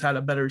probably has had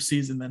a better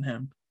season than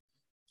him.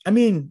 I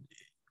mean,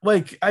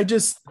 like, I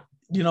don't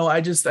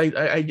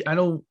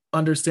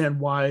understand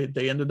why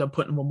they ended up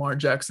putting Lamar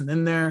Jackson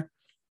in there.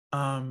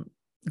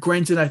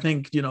 Granted, I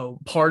think,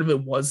 part of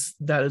it was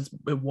that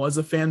it was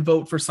a fan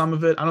vote for some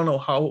of it. I don't know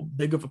how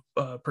big of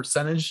a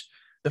percentage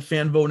the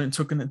fan voting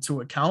took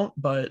into account,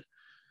 but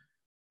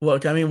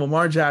look, I mean,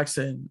 Lamar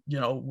Jackson,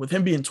 with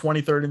him being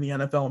 23rd in the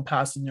NFL in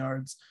passing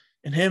yards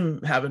and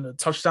him having a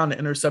touchdown to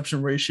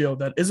interception ratio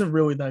that isn't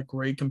really that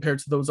great compared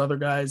to those other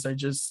guys, I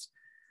just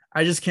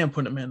can't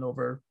put him in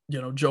over,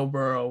 Joe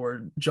Burrow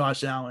or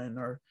Josh Allen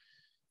or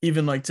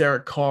even like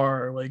Derek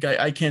Carr. Like,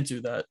 I can't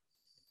do that.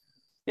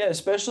 Yeah,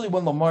 especially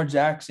when Lamar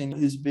Jackson,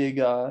 his big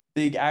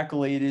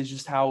accolade is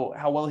just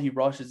how well he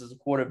rushes as a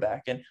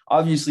quarterback. And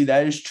obviously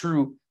that is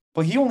true,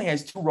 but he only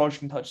has 2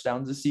 rushing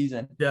touchdowns this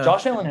season. Yeah.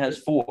 Josh Allen has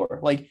 4.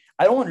 Like,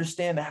 I don't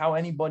understand how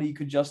anybody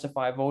could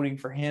justify voting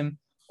for him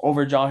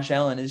over Josh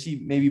Allen. Is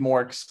he maybe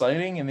more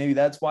exciting? And maybe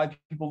that's why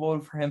people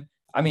voted for him.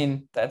 I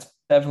mean, that's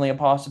definitely a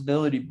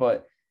possibility,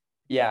 but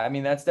yeah, I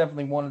mean, that's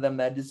definitely one of them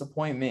that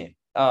disappointed me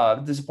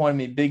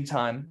big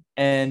time.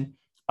 And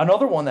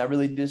another one that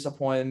really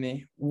disappointed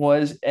me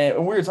was, and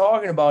we were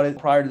talking about it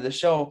prior to the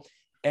show,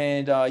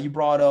 and you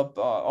brought up,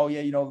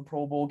 the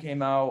Pro Bowl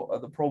came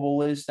out, the Pro Bowl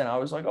list, and I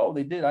was like, oh,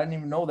 they did. I didn't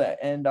even know that.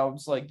 And I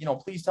was like,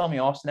 please tell me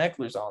Austin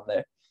Ekeler's on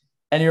there.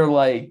 And you're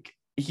like,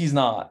 he's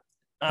not.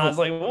 And I was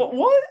like,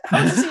 what?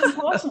 How is this even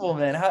possible,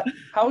 man?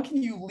 How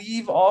can you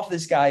leave off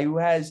this guy who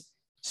has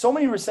so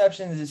many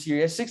receptions this year?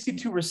 He has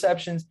 62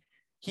 receptions.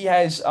 He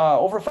has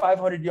over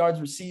 500 yards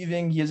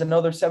receiving. He has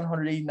another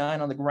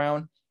 789 on the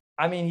ground.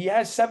 I mean, he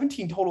has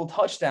 17 total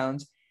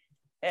touchdowns.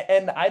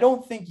 And I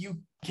don't think you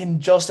can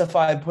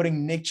justify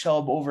putting Nick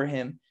Chubb over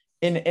him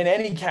in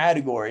any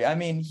category. I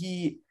mean,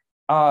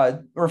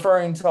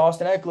 referring to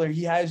Austin Ekeler,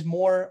 he has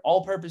more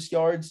all-purpose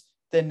yards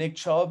than Nick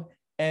Chubb.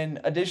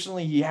 And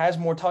additionally, he has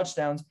more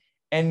touchdowns.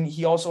 And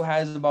he also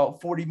has about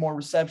 40 more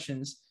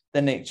receptions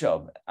than Nick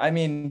Chubb. I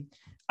mean,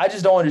 I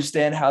just don't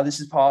understand how this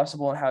is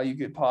possible and how you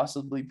could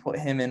possibly put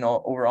him in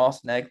over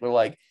Austin Ekeler.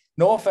 Like,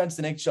 no offense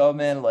to Nick Chubb,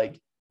 man.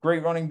 Like,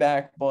 great running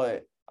back,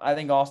 but I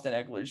think Austin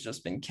Ekeler's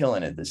just been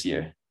killing it this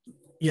year.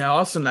 Yeah,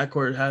 Austin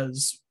Ekeler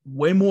has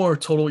way more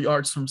total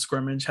yards from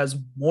scrimmage, has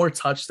more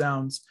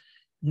touchdowns.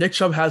 Nick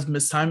Chubb has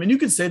missed time. And you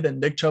could say that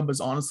Nick Chubb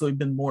has honestly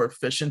been more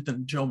efficient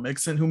than Joe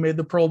Mixon, who made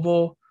the Pro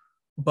Bowl.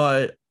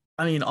 But,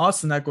 I mean,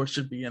 Austin Ekeler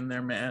should be in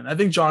there, man. I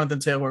think Jonathan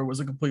Taylor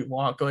was a complete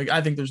lock. Like,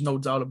 I think there's no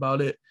doubt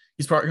about it.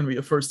 He's probably going to be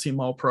a first-team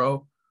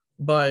All-Pro.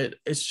 But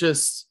it's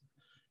just,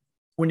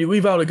 when you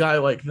leave out a guy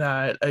like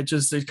that,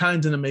 it kind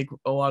of didn't make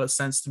a lot of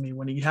sense to me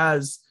when he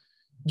has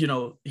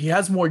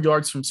more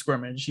yards from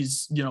scrimmage.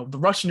 He's, the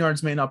rushing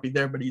yards may not be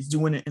there, but he's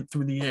doing it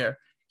through the air.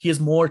 he has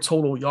more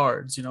total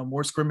yards,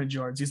 more scrimmage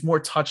yards. He's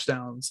more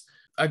touchdowns.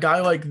 A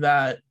guy like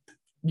that,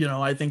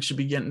 I think should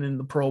be getting in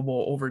the Pro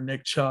Bowl over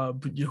Nick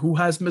Chubb, who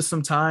has missed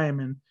some time.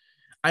 And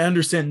I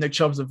understand Nick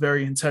Chubb's a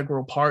very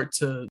integral part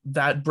to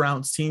that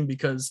Browns team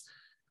because,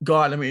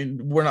 God, I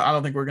mean, I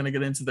don't think we're going to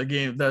get into the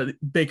game that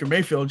Baker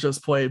Mayfield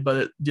just played,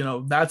 but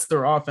that's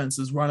their offense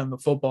is running the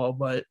football.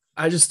 But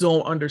I just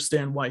don't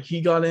understand why he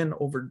got in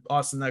over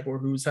Austin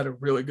Eckler, who's had a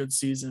really good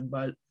season.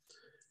 But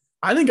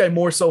I think I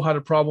more so had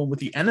a problem with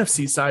the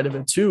NFC side of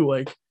it too.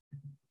 Like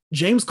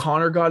James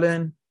Conner got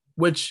in,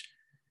 which,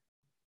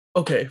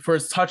 okay, for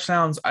his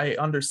touchdowns, I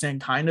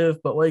understand kind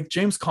of, but like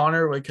James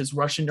Conner, like his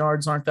rushing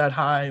yards aren't that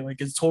high. Like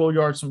his total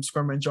yards from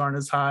scrimmage aren't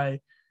as high.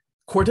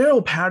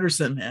 Cordarrelle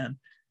Patterson, man,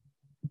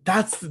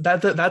 that's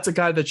a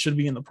guy that should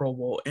be in the Pro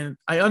Bowl. And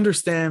I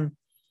understand,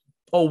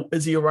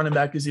 is he a running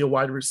back? Is he a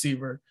wide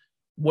receiver?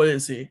 What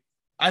is he?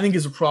 I think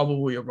he's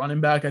probably a running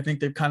back. I think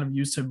they've kind of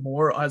used him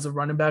more as a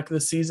running back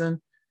this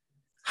season.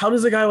 How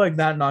does a guy like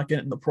that not get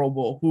in the Pro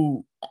Bowl,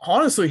 who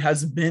honestly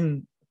has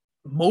been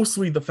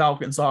mostly the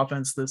Falcons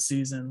offense this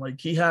season?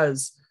 Like he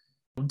has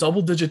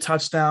double-digit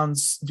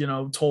touchdowns,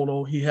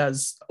 total. He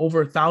has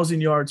over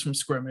 1,000 yards from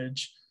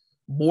scrimmage,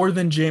 more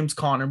than James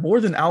Conner, more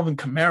than Alvin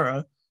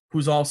Kamara,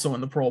 who's also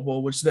in the Pro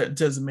Bowl, which that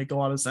doesn't make a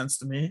lot of sense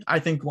to me. I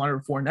think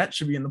Leonard Fournette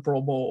should be in the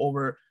Pro Bowl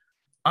over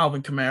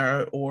Alvin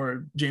Kamara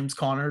or James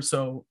Conner.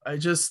 So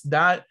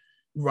that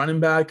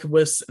running back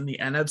list in the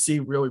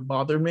NFC really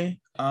bothered me.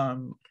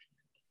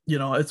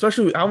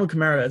 Especially Alvin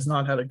Kamara has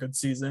not had a good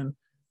season,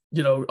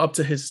 up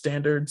to his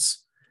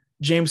standards.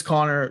 James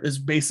Conner is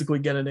basically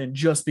getting in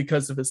just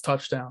because of his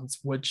touchdowns,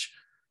 which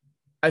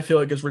I feel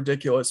like is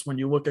ridiculous. When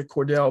you look at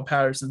Cordarrelle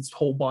Patterson's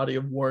whole body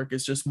of work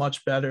is just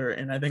much better.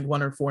 And I think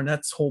Leonard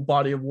Fournette's whole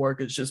body of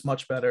work is just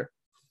much better.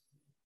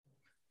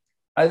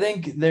 I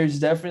think there's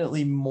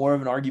definitely more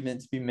of an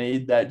argument to be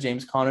made that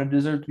James Conner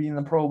deserves to be in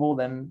the Pro Bowl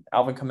than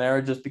Alvin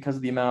Kamara just because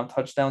of the amount of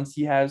touchdowns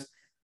he has.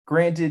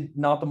 Granted,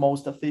 not the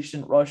most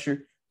efficient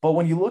rusher, but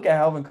when you look at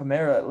Alvin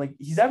Kamara, like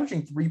he's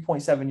averaging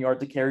 3.7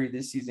 yards a carry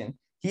this season.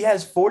 He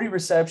has 40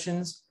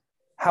 receptions.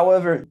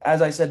 However,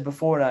 as I said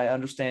before, and I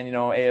understand,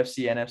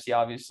 AFC, NFC,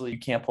 obviously you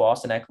can't put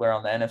Austin Eckler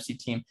on the NFC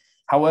team.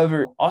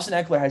 However, Austin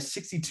Eckler has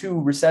 62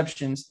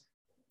 receptions,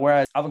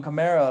 whereas Alvin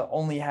Kamara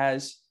only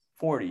has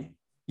 40.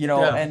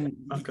 And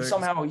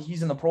somehow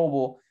he's in the Pro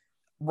Bowl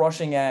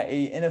rushing at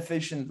a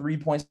inefficient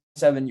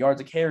 3.7 yards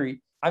a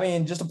carry. I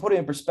mean, just to put it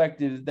in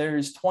perspective,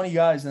 there's 20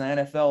 guys in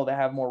the NFL that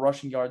have more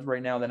rushing yards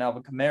right now than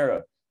Alvin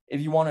Kamara.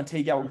 If you want to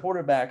take out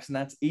quarterbacks, and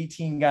that's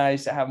 18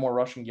 guys that have more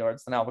rushing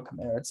yards than Alvin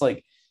Kamara. It's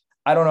like,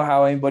 I don't know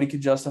how anybody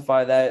could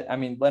justify that. I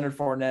mean, Leonard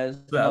Fournette is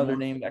another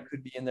name that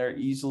could be in there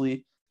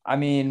easily. I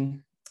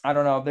mean, I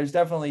don't know. There's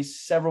definitely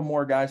several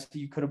more guys that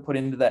you could have put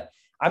into that.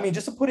 I mean,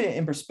 just to put it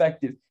in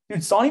perspective,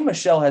 dude, Sonny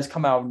Michel has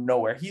come out of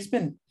nowhere. He's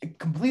been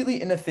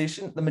completely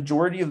inefficient the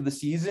majority of the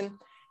season.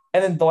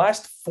 And then the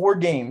last 4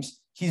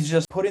 games, he's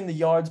just put in the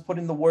yards, put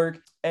in the work.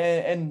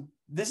 And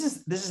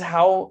this is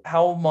how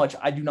much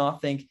I do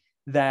not think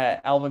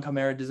that Alvin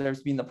Kamara deserves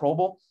to be in the Pro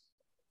Bowl.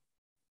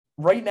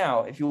 Right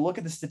now, if you look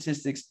at the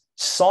statistics,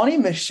 Sonny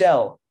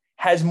Michel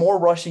has more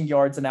rushing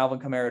yards than Alvin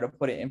Kamara, to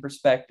put it in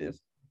perspective.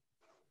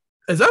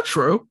 Is that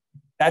true?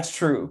 That's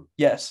true.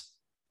 Yes.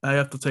 I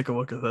have to take a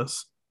look at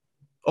this.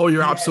 Oh,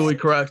 you're absolutely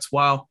correct.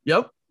 Wow.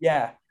 Yep.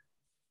 Yeah.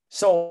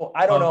 So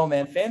I don't know,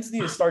 man. Fans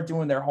need to start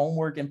doing their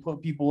homework and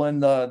put people in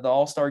the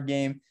All-Star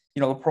game,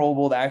 the Pro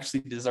Bowl, that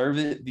actually deserve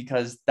it,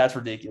 because that's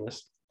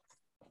ridiculous.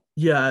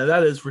 Yeah,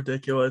 that is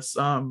ridiculous.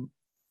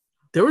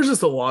 There was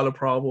just a lot of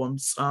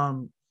problems.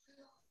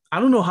 I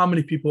don't know how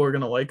many people are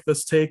going to like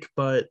this take,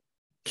 but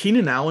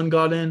Keenan Allen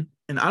got in,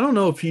 and I don't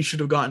know if he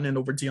should have gotten in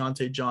over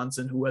Deontay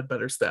Johnson, who had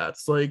better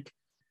stats. Like,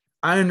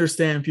 I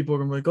understand people are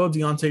going to be like, oh,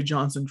 Deontay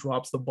Johnson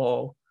drops the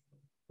ball.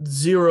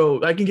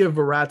 0. I can give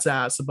a rat's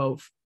ass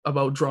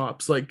about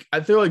drops. Like, I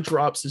feel like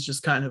drops is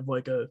just kind of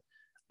like a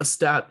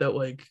stat that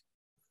like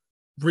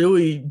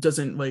really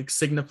doesn't like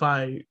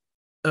signify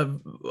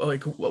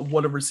like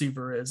what a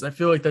receiver is. I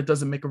feel like that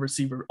doesn't make a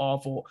receiver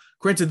awful.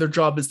 Granted, their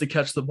job is to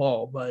catch the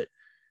ball, but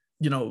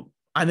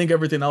I think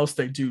everything else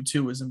they do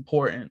too is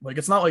important. Like,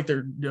 it's not like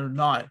they're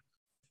not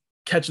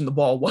catching the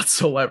ball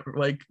whatsoever.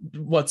 Like,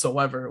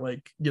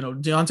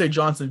 Deontay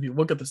Johnson, if you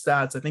look at the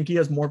stats, I think he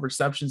has more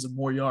receptions and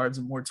more yards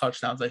and more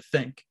touchdowns, I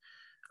think.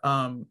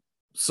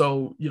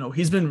 So,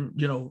 he's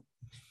been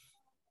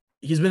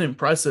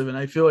impressive, and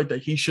I feel like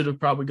that he should have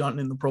probably gotten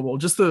in the Pro Bowl.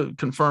 Just to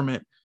confirm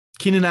it,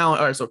 Keenan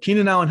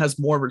Allen has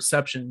more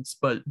receptions,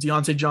 but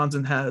Deontay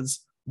Johnson has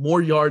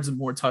more yards and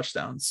more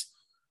touchdowns.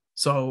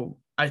 So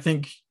I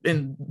think,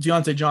 and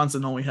Deontay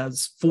Johnson only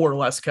has 4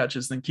 less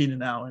catches than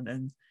Keenan Allen,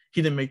 and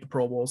he didn't make the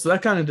Pro Bowl. So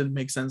that kind of didn't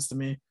make sense to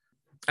me.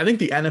 I think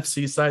the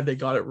NFC side, they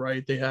got it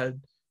right. They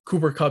had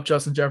Cooper Kupp,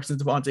 Justin Jefferson,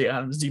 Devontae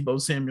Adams,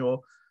 Deebo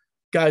Samuel,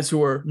 guys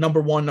who are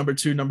number 1, number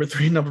 2, number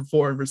 3, number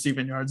 4 in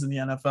receiving yards in the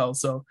NFL.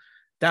 So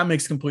that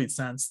makes complete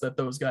sense that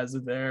those guys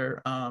are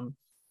there.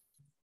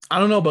 I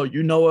don't know about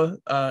you, Noah.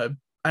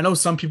 I know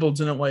some people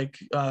didn't like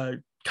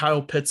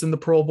Kyle Pitts in the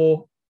Pro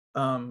Bowl.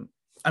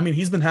 I mean,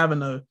 he's been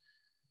having a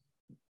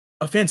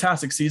a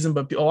fantastic season,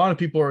 but a lot of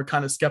people are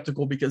kind of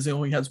skeptical because he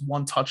only has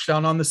one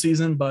touchdown on the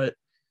season. But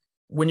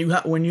when you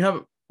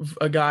have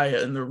a guy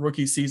in the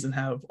rookie season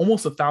have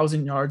almost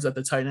 1,000 yards at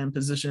the tight end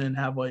position and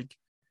have like,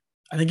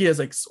 I think he has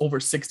like over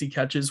 60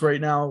 catches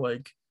right now.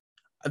 Like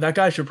that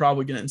guy should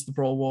probably get into the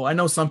Pro Bowl. I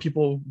know some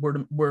people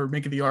were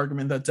making the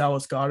argument that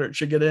Dallas Goedert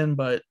should get in,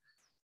 but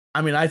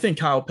I mean, I think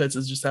Kyle Pitts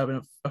is just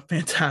having a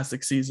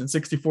fantastic season.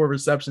 64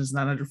 receptions,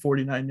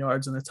 949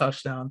 yards, and a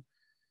touchdown.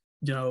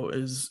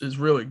 Is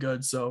really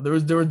good. So there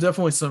were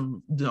definitely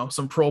some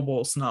Pro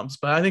Bowl snubs,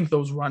 but I think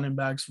those running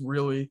backs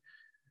really,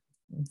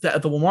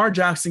 the Lamar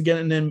Jackson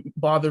getting in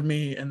bothered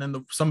me, and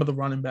then some of the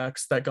running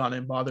backs that got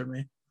in bothered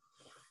me.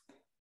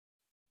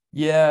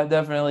 Yeah,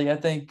 definitely. I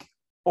think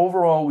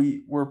overall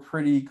we were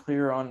pretty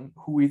clear on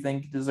who we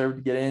think deserved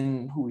to get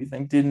in, who we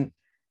think didn't.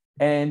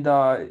 And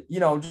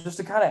just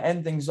to kind of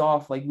end things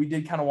off, like we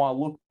did kind of want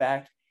to look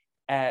back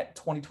at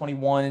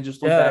 2021 and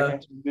just look back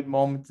at some good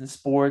moments in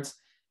sports.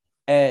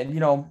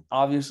 And,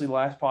 obviously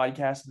last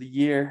podcast of the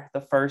year,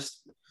 the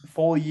first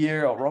full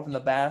year of Roughing the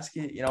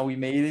Basket, we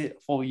made it a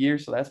full year.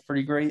 So that's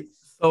pretty great.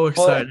 So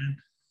excited.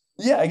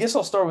 But, yeah, I guess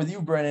I'll start with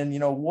you, Brennan.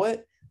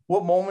 What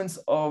moments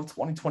of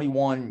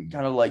 2021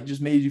 kind of like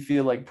just made you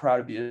feel like proud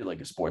to be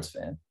like a sports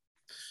fan?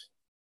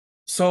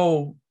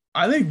 So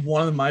I think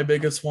one of my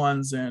biggest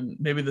ones, and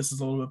maybe this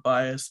is a little bit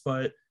biased,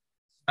 but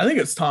I think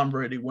it's Tom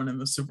Brady winning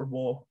the Super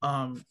Bowl.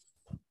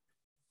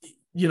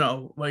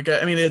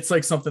 It's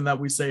like something that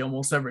we say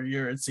almost every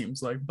year, it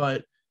seems like,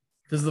 but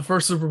this is the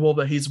first Super Bowl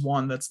that he's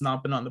won that's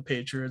not been on the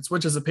Patriots,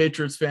 which as a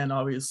Patriots fan,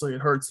 obviously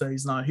it hurts that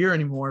he's not here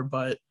anymore,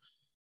 but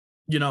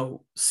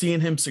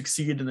seeing him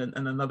succeed in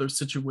another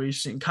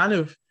situation, kind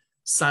of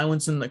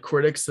silencing the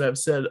critics that have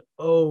said,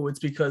 oh, it's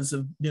because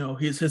of,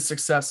 his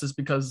success is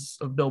because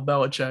of Bill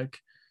Belichick,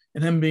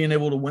 and him being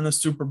able to win a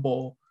Super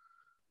Bowl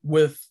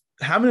with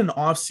having an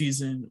off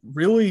season,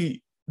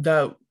 really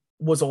that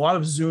was a lot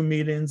of Zoom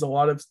meetings, a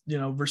lot of,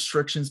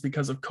 restrictions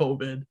because of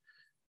COVID,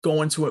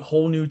 going to a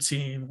whole new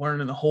team,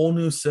 learning a whole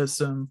new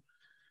system,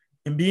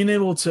 and being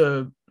able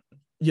to,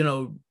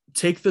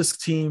 take this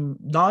team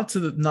they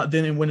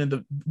didn't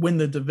win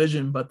the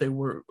division, but they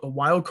were a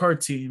wild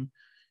card team.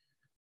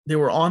 They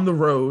were on the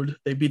road.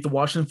 They beat the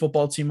Washington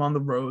football team on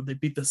the road. They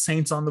beat the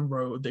Saints on the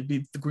road. They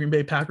beat the Green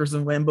Bay Packers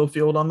in Lambeau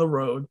Field on the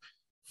road.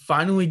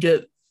 Finally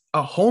get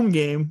a home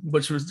game,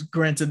 which was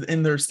granted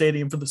in their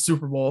stadium for the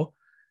Super Bowl,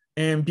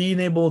 and being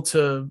able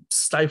to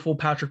stifle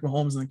Patrick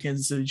Mahomes and the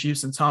Kansas City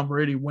Chiefs and Tom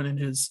Brady winning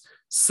his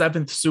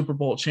 7th Super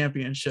Bowl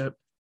championship,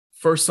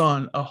 first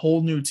on a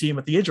whole new team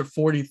at the age of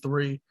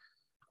 43.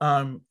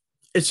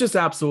 It's just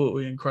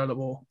absolutely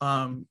incredible.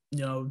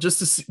 Just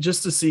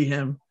to see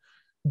him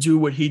do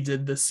what he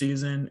did this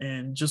season,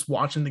 and just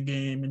watching the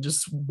game and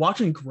just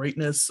watching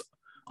greatness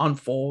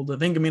unfold.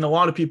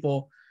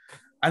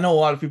 I know a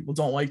lot of people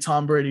don't like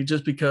Tom Brady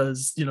just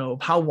because,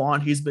 how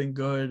long he's been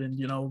good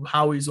and,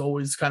 how he's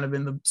always kind of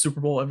in the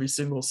Super Bowl every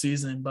single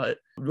season. But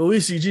at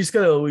least you just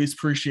got to at least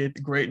appreciate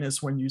the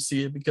greatness when you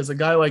see it, because a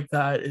guy like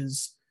that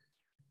is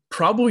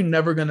probably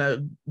never going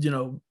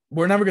to,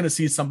 we're never going to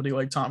see somebody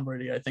like Tom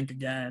Brady, I think,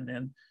 again.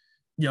 And,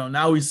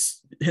 now he's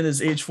in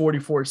his age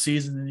 44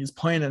 season and he's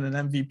playing at an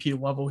MVP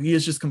level. He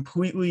is just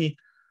completely,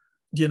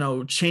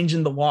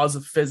 changing the laws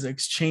of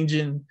physics,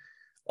 changing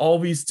all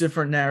these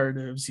different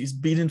narratives. He's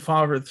beating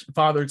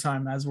father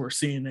time as we're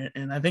seeing it.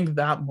 And I think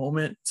that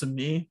moment to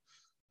me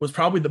was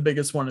probably the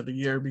biggest one of the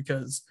year,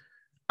 because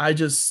I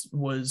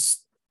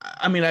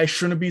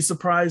shouldn't be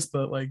surprised,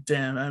 but like,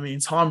 damn,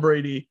 Tom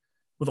Brady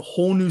with a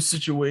whole new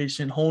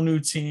situation, whole new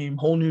team,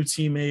 whole new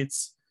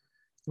teammates,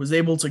 was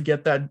able to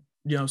get that,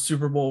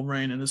 Super Bowl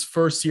ring in his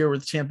first year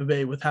with Tampa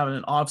Bay, with having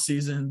an off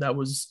season that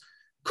was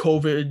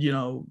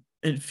COVID,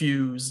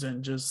 infused,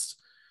 and it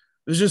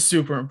was just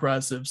super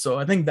impressive. So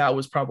I think that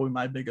was probably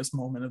my biggest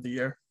moment of the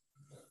year.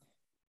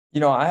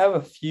 I have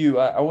a few.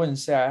 I wouldn't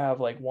say I have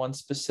like one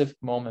specific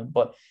moment,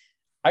 but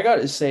I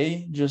got to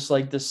say, just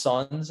like the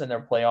Suns and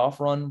their playoff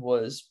run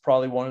was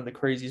probably one of the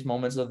craziest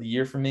moments of the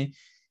year for me.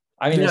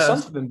 The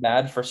Suns have been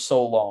bad for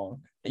so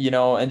long,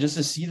 and just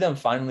to see them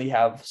finally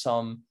have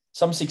some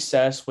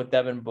success with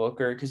Devin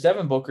Booker, because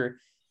Devin Booker,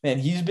 man,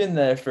 he's been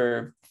there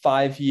for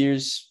 5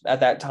 years at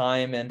that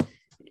time, and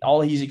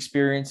all he's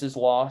experienced is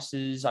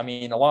losses. A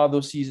lot of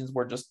those seasons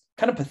were just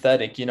kind of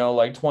pathetic,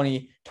 like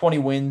 20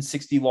 wins,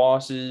 60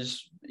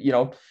 losses.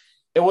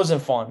 It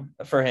wasn't fun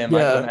for him, I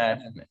can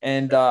imagine.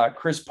 And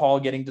Chris Paul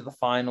getting to the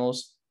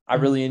finals, I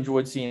really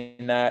enjoyed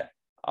seeing that.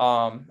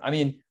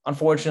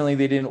 Unfortunately,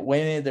 they didn't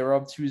win it. They were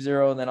up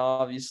 2-0, and then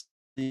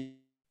obviously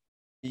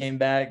came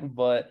back.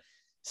 But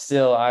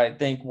still, I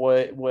think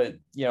what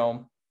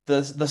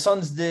the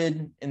Suns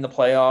did in the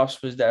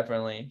playoffs was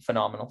definitely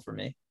phenomenal for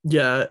me.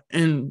 Yeah,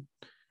 and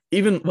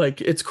even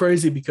like it's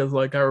crazy because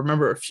like I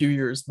remember a few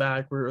years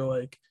back we were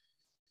like,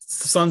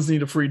 the Suns need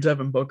to free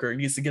Devin Booker. He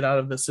needs to get out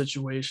of this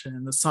situation.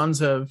 And the Suns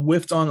have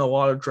whiffed on a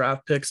lot of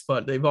draft picks,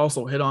 but they've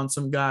also hit on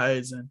some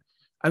guys. And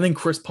I think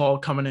Chris Paul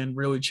coming in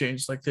really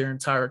changed like their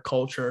entire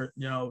culture.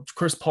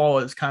 Chris Paul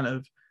has kind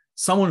of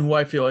someone who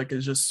I feel like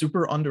is just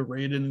super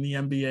underrated in the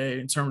NBA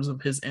in terms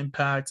of his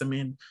impact. I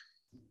mean,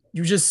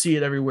 you just see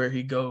it everywhere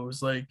he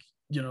goes. Like,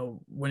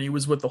 when he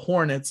was with the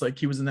Hornets, like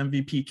he was an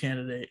MVP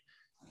candidate.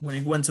 When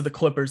he went to the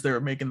Clippers, they were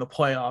making the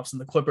playoffs,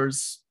 and the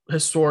Clippers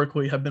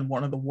historically have been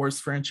one of the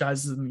worst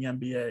franchises in the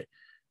NBA.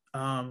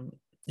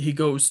 He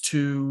goes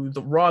to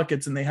the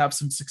Rockets and they have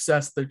some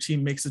success. Their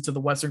team makes it to the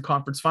Western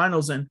Conference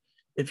Finals. And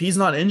if he's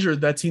not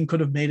injured, that team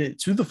could have made it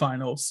to the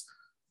finals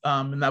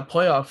in that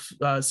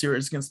playoff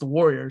series against the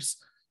Warriors.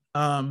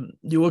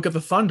 You look at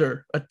the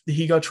Thunder,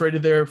 he got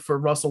traded there for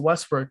Russell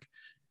Westbrook,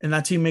 and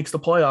that team makes the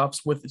playoffs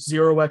with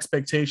zero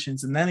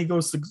expectations. And then he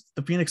goes to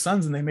the Phoenix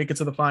Suns and they make it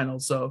to the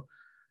finals. So,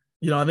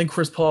 I think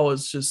Chris Paul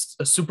is just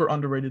a super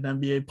underrated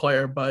NBA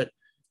player, but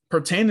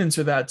pertaining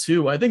to that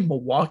too, I think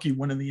Milwaukee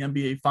winning the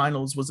NBA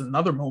Finals was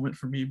another moment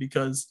for me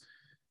because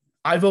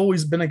I've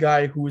always been a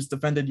guy who has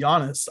defended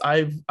Giannis.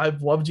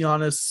 I've loved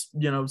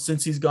Giannis,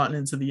 since he's gotten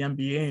into the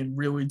NBA and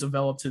really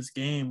developed his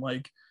game.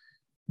 Like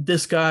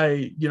this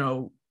guy,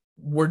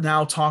 we're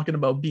now talking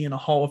about being a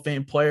Hall of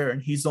Fame player,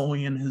 and he's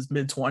only in his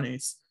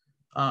mid-20s.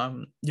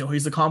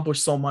 He's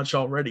accomplished so much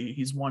already.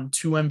 He's won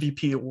 2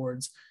 MVP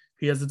awards.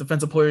 He has the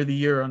Defensive Player of the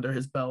Year under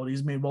his belt.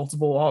 He's made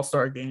multiple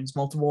All-Star games,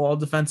 multiple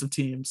All-Defensive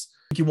teams.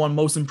 He won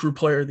Most Improved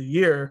Player of the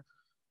Year,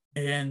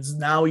 and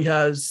now he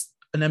has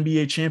an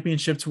NBA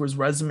championship to his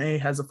resume,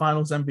 has a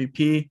Finals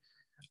MVP.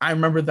 I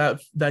remember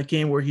that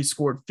game where he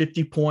scored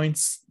 50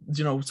 points,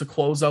 to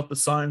close out the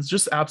Suns.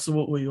 Just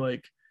absolutely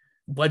like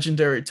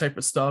legendary type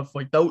of stuff.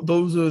 Like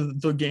those are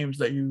the games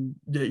that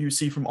you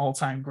see from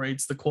all-time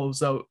greats, the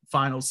close out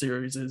final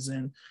series.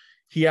 And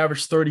he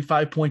averaged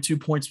 35.2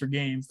 points per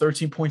game,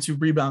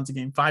 13.2 rebounds a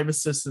game, 5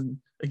 assists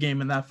in a game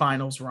in that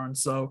finals run.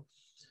 So,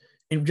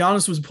 and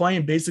Giannis was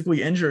playing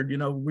basically injured.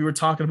 We were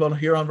talking about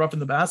here on Roughing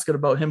the Basket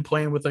about him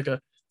playing with like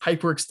a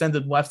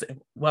hyperextended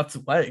left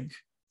leg,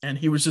 and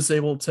he was just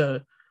able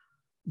to,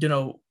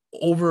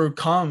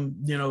 overcome,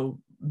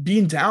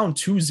 being down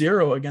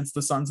 2-0 against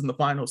the Suns in the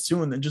finals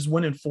too, and then just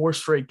winning 4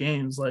 straight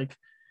games. Like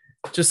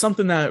just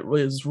something that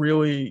was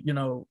really,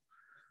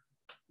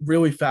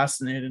 really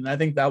fascinating. I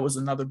think that was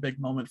another big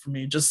moment for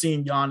me, just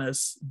seeing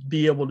Giannis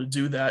be able to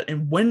do that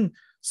and win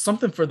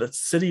something for the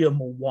city of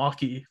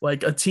Milwaukee,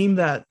 like a team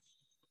that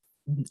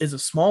is a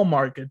small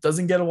market,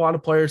 doesn't get a lot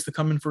of players to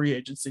come in free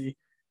agency,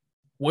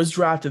 was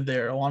drafted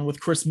there along with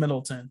Chris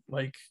Middleton.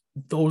 Like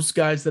those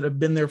guys that have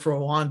been there for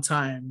a long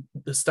time,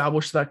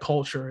 established that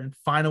culture, and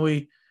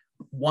finally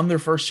won their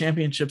first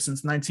championship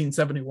since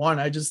 1971.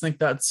 I just think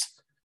that's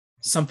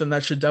something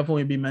that should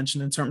definitely be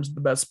mentioned in terms of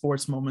the best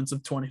sports moments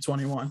of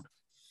 2021.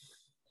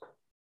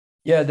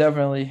 Yeah,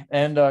 definitely.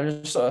 And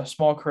just a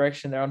small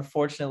correction there.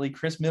 Unfortunately,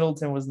 Chris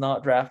Middleton was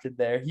not drafted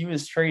there. He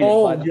was traded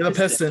by the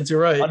Pistons. You're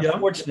right.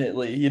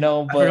 Unfortunately, but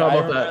I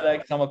remember that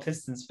because I'm a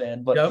Pistons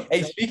fan. But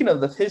hey, speaking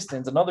of the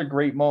Pistons, another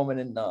great moment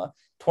in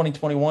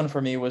 2021 for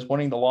me was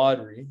winning the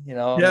lottery.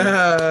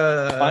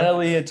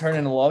 Finally it turned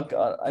into luck.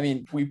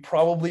 We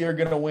probably are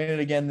going to win it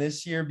again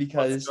this year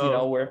because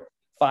we're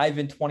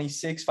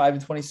 5-26,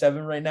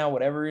 5-27 right now,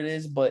 whatever it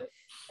is. But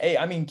hey,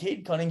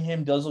 Cade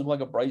Cunningham does look like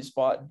a bright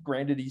spot.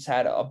 Granted, he's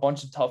had a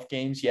bunch of tough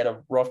games. He had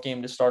a rough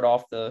game to start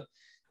off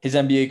his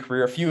NBA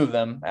career. A few of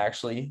them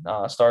actually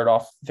started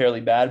off fairly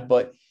bad,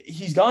 but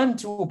he's gotten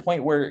to a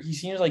point where he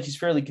seems like he's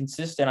fairly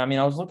consistent.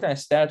 I was looking at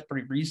stats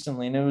pretty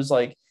recently, and it was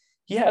like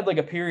he had like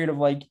a period of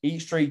like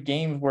 8 straight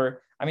games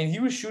where, he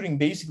was shooting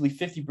basically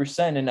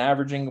 50% and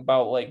averaging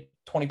about like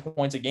 20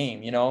 points a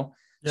game,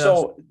 Yes.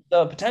 So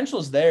the potential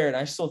is there. And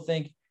I still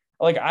think,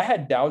 like, I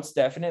had doubts,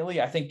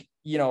 definitely. I think,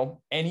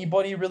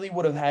 anybody really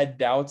would have had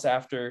doubts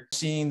after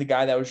seeing the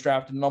guy that was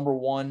drafted number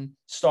 1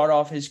 start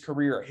off his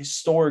career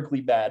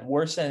historically bad,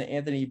 worse than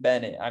Anthony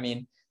Bennett.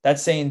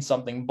 That's saying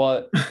something,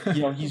 but,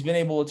 he's been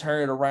able to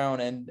turn it around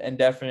and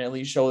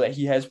definitely show that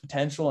he has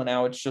potential. And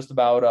now it's just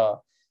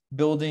about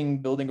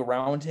building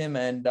around him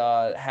and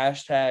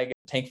hashtag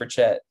tank for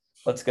Chet.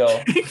 Let's go.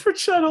 Tank for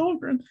Chet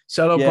Holmgren.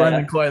 Shout out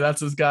Brendan Clay.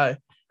 That's his guy.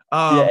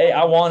 Hey,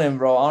 I want him,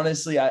 bro.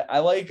 Honestly, I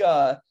like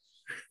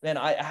man,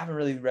 I haven't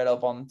really read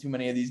up on too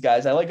many of these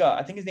guys. I like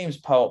I think his name is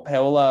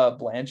Paola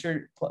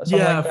Blanchard.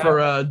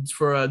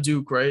 For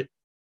Duke, right?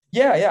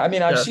 Yeah.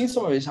 I've seen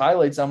some of his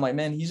highlights. I'm like,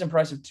 man, he's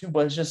impressive too.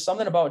 But it's just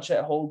something about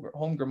Chet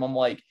Holmgren. I'm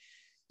like,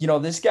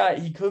 this guy,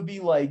 he could be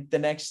like the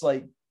next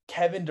like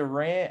Kevin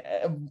Durant,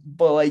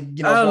 but like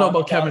I don't know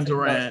about Kevin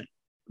Durant,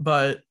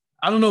 but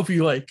I don't know if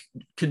you like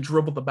can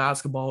dribble the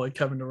basketball like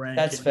Kevin Durant.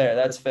 That's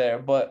fair.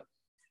 But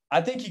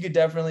I think he could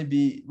definitely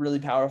be really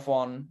powerful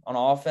on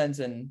offense,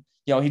 and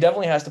he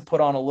definitely has to put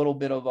on a little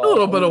bit of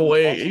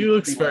weight. He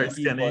looks very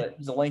skinny.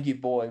 He's a lanky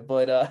boy,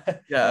 but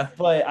yeah.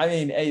 But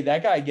hey,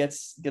 that guy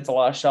gets a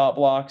lot of shot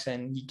blocks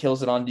and he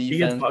kills it on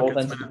defense, both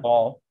ends of the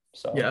ball.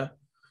 So yeah,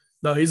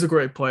 no, he's a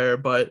great player.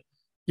 But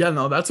yeah,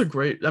 no, that's a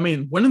great.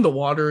 Winning the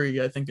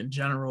lottery, I think in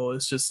general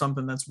is just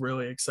something that's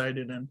really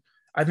exciting, and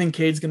I think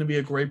Cade's going to be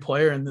a great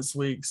player in this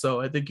league.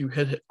 So I think you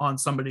hit on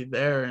somebody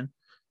there, and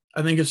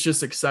I think it's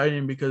just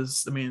exciting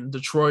because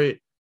Detroit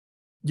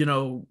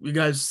You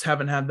guys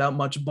haven't had that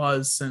much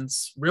buzz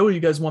since really you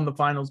guys won the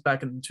finals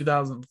back in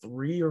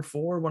 2003 or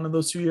four, one of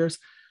those 2 years.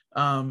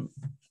 Um,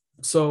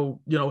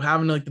 so,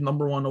 having like the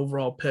number one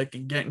overall pick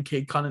and getting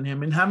Cade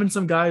Cunningham and having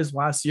some guys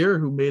last year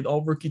who made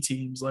all rookie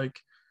teams, like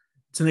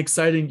it's an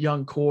exciting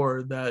young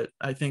core that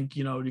I think,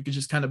 you could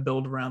just kind of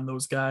build around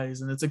those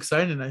guys, and it's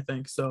exciting, I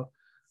think. So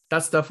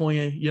that's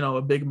definitely,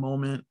 a big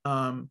moment.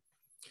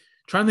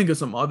 Trying to think of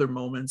some other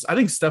moments. I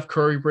think Steph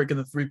Curry breaking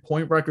the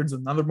 3-point record is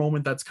another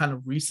moment that's kind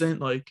of recent.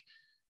 Like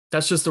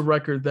that's just a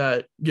record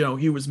that,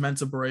 he was meant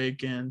to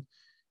break, and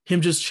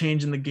him just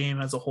changing the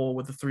game as a whole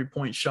with the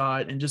 3-point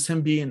shot and just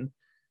him being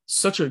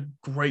such a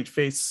great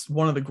face,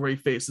 one of the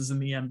great faces in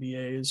the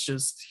NBA. Is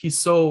just,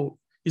 he's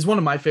one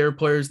of my favorite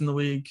players in the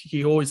league.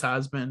 He always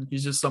has been.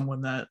 He's just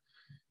someone that,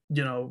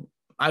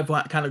 I've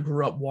kind of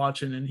grew up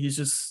watching, and he's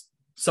just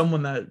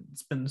someone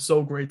that's been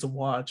so great to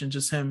watch, and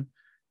just him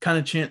kind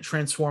of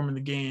transforming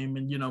the game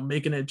and,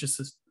 making it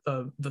just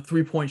the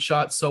 3-point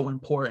shot so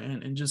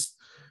important, and just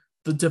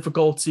the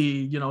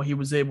difficulty, he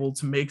was able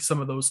to make some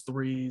of those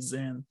threes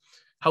and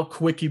how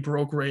quick he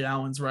broke Ray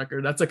Allen's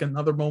record. That's like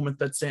another moment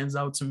that stands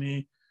out to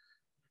me.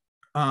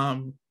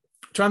 Trying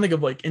to think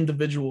of like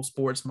individual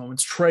sports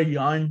moments. Trae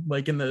Young,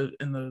 like in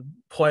the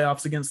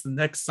playoffs against the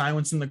Knicks,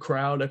 silencing the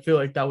crowd. I feel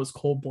like that was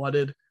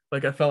cold-blooded.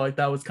 Like I felt like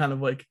that was kind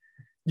of like,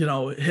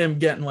 him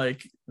getting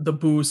like the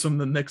boost from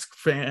the Knicks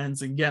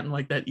fans and getting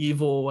like that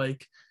evil,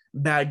 like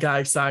bad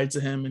guy side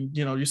to him. And,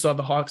 you saw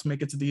the Hawks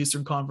make it to the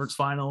Eastern Conference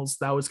Finals.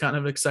 That was kind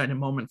of an exciting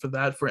moment for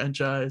that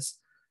franchise.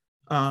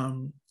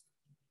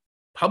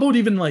 How about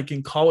even like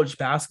in college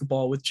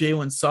basketball with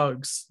Jalen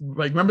Suggs?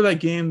 Like, remember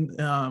that game?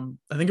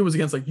 I think it was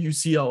against like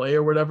UCLA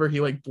or whatever. He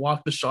like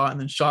blocked the shot and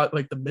then shot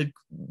like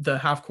the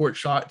half court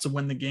shot to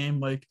win the game.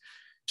 Like,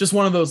 just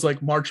one of those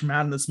like March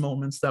Madness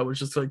moments that was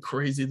just like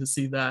crazy to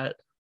see that.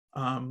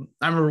 I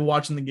remember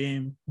watching the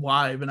game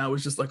live and I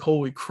was just like,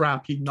 holy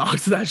crap, he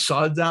knocked that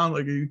shot down.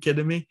 Like, are you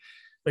kidding me?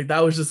 Like,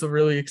 that was just a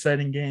really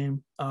exciting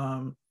game.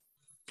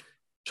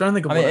 Trying to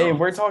think of hey,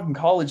 we're talking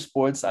college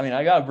sports. I mean,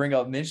 I gotta bring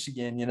up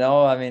Michigan,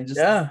 I mean, just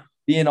yeah.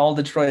 being all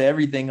Detroit,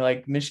 everything.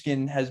 Like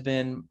Michigan has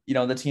been,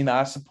 the team that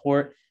I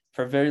support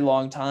for a very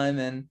long time,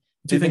 and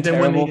Do you they've think been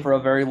they win terrible for a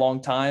very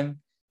long time.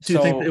 Do you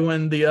think they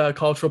win the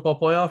college football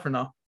playoff or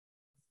no?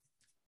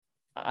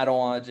 I don't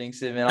want to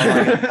jinx it, man. I'm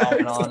not gonna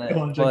comment on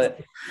it.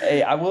 But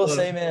hey, I will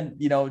say, man,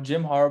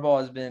 Jim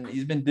Harbaugh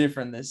he's been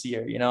different this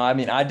year. I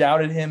mean, I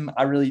doubted him.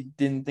 I really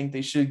didn't think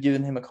they should have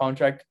given him a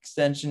contract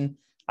extension.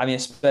 I mean,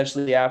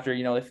 especially after,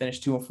 they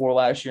finished 2-4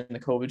 last year in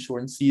the COVID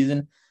shortened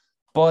season.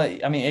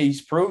 But I mean, hey,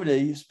 he's proved it.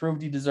 He's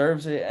proved he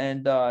deserves it.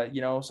 And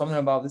something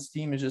about this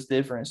team is just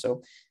different.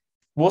 So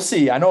we'll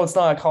see. I know it's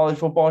not a college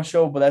football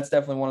show, but that's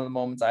definitely one of the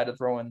moments I had to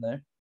throw in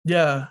there.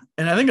 Yeah.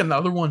 And I think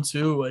another one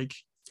too, like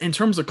in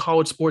terms of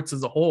college sports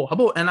as a whole, how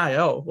about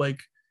NIL? Like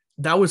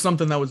that was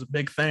something that was a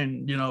big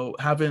thing,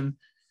 having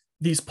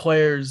these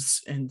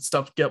players and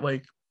stuff get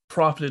like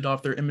profited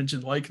off their image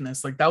and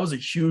likeness. Like that was a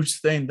huge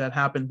thing that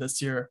happened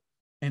this year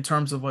in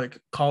terms of like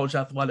college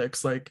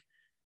athletics, like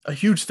a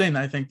huge thing.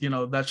 I think,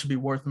 that should be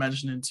worth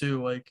mentioning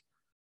too. Like,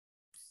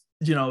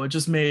 it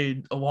just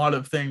made a lot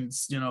of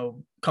things,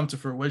 come to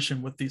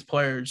fruition with these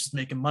players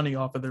making money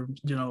off of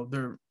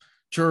their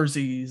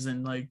jerseys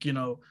and like,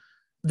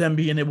 them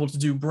being able to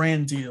do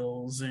brand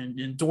deals and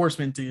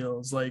endorsement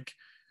deals. Like,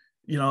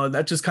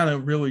 that just kind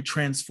of really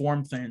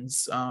transformed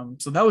things.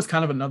 So that was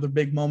kind of another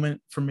big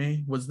moment for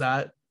me, was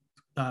that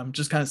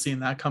just kind of seeing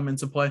that come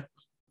into play.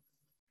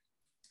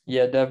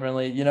 Yeah,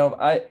 definitely.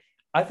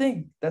 I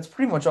think that's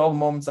pretty much all the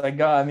moments I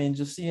got. I mean,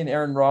 just seeing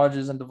Aaron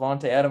Rodgers and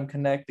Devontae Adams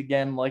connect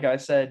again, like I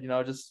said,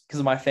 just because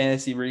of my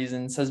fantasy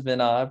reasons, has been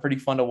pretty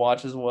fun to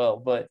watch as well.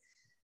 But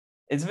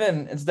it's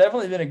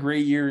definitely been a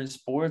great year in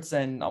sports,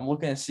 and I'm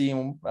looking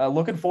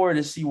forward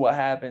to see what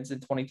happens in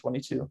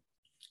 2022.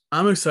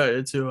 I'm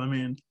excited too. I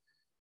mean,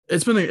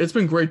 it's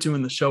been great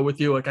doing the show with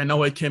you. Like, I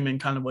know I came in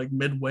kind of like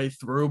midway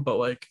through, but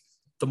like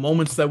the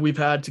moments that we've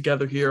had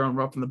together here on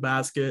Roughing the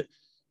Basket,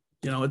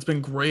 it's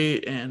been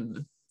great,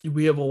 and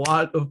we have a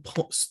lot of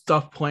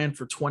stuff planned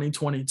for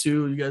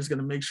 2022. You guys got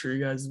to make sure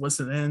you guys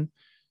listen in.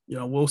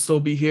 We'll still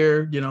be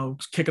here,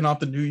 kicking off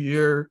the new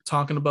year,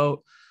 talking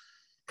about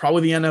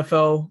probably the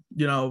NFL,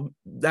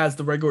 as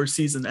the regular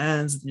season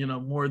ends,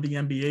 more of the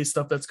NBA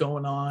stuff that's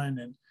going on,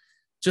 and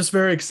just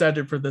very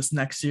excited for this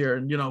next year.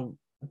 And,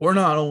 we're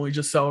not only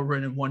just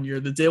celebrating 1 year,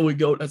 the Daily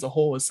Goat as a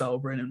whole is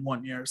celebrating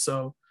 1 year.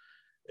 So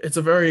it's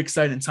a very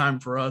exciting time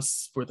for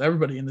us, with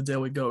everybody in the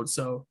Daily Goat.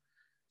 So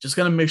just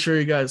going to make sure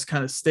you guys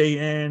kind of stay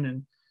in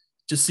and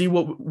just see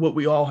what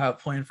we all have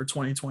planned for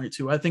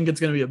 2022. I think it's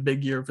going to be a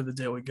big year for the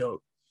Daily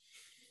Goat.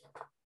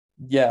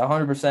 Yeah,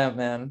 100%,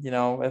 man.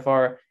 If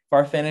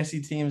our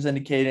fantasy teams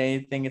indicate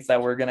anything, it's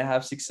that we're going to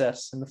have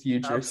success in the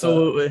future.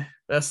 Absolutely. So.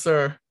 Yes,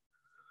 sir.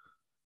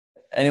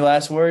 Any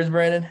last words,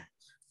 Brandon?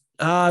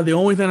 The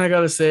only thing I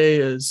got to say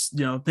is,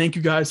 thank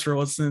you guys for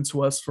listening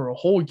to us for a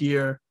whole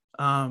year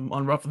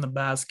on Roughing the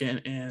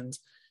Basket. And,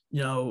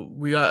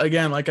 we got,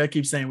 again, like I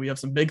keep saying, we have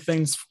some big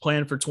things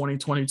planned for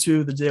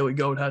 2022. The Daily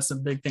Goat has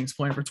some big things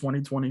planned for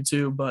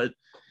 2022, but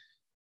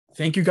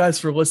Thank you guys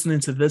for listening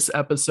to this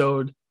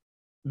episode.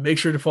 Make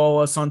sure to follow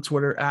us on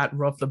Twitter at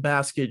Rough the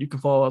Basket. You can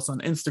follow us on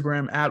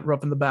Instagram at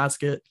Rough in the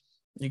Basket.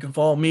 You can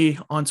follow me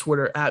on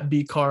Twitter at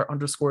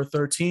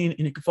bcar_13. And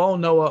you can follow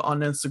Noah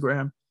on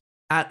Instagram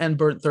at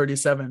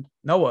nburt37.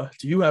 Noah,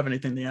 do you have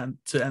anything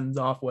to end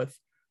off with?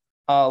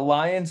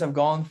 Lions have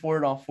gone for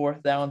it on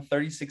fourth down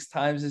 36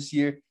 times this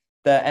year.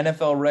 The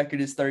NFL record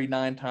is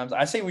 39 times.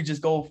 I say we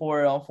just go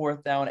for it on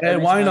fourth down. Hey,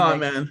 why not,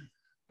 man?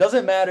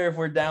 Doesn't matter if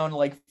we're down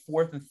like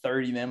 4th and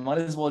 30, man. Might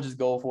as well just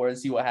go for it and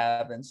see what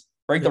happens.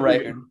 Break the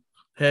record.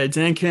 Hey,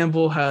 Dan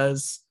Campbell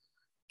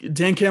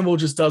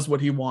just does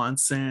what he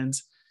wants. And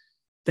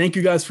thank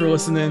you guys for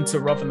listening to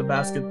Rough in the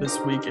Basket this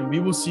week. And we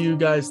will see you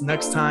guys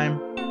next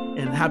time.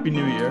 And Happy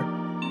New Year.